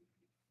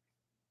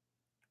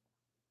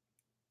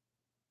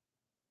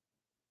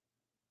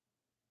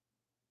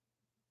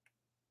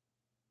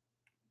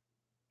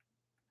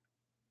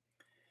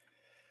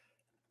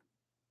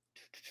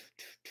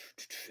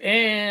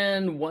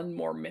 And one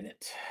more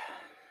minute.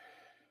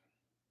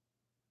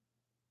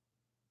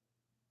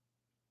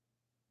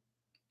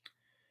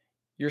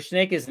 Your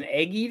snake is an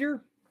egg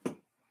eater?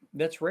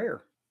 That's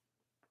rare.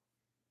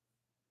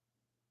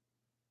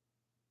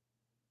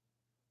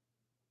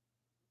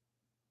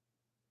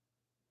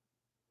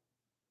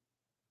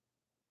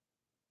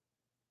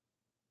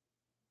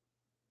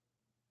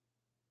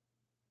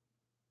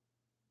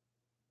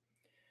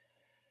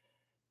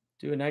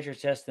 Do a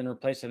nitrous test, then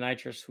replace the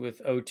nitrous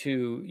with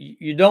O2.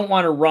 You don't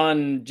want to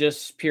run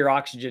just pure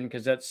oxygen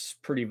because that's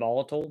pretty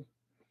volatile.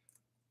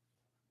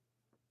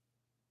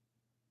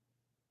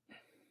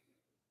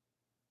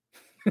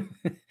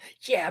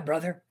 Yeah,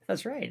 brother.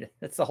 That's right.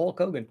 That's the Hulk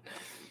Hogan.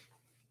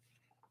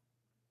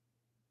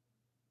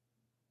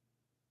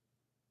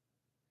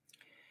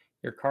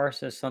 Your car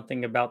says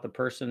something about the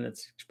person.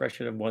 It's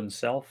expression of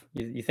oneself.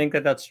 You think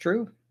that that's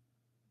true?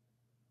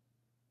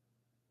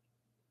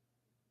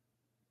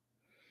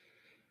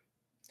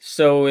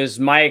 So is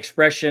my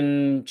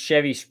expression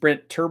Chevy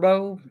Sprint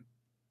Turbo,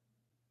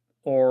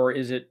 or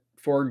is it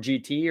Ford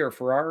GT or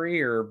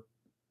Ferrari, or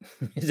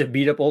is it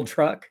beat up old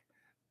truck?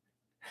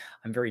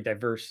 I'm very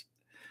diverse.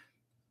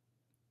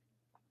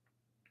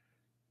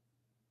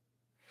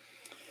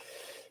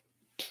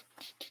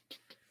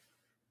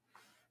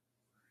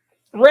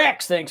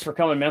 Rex, thanks for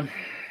coming, man.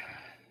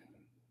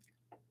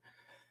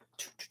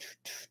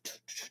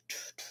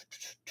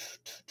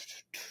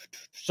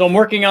 So I'm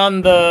working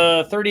on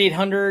the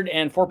 3800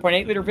 and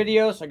 4.8 liter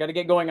video, so I got to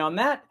get going on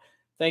that.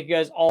 Thank you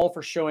guys all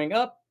for showing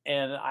up,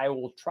 and I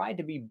will try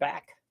to be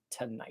back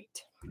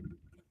tonight.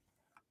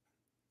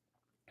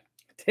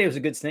 Today was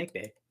a good snake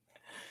day.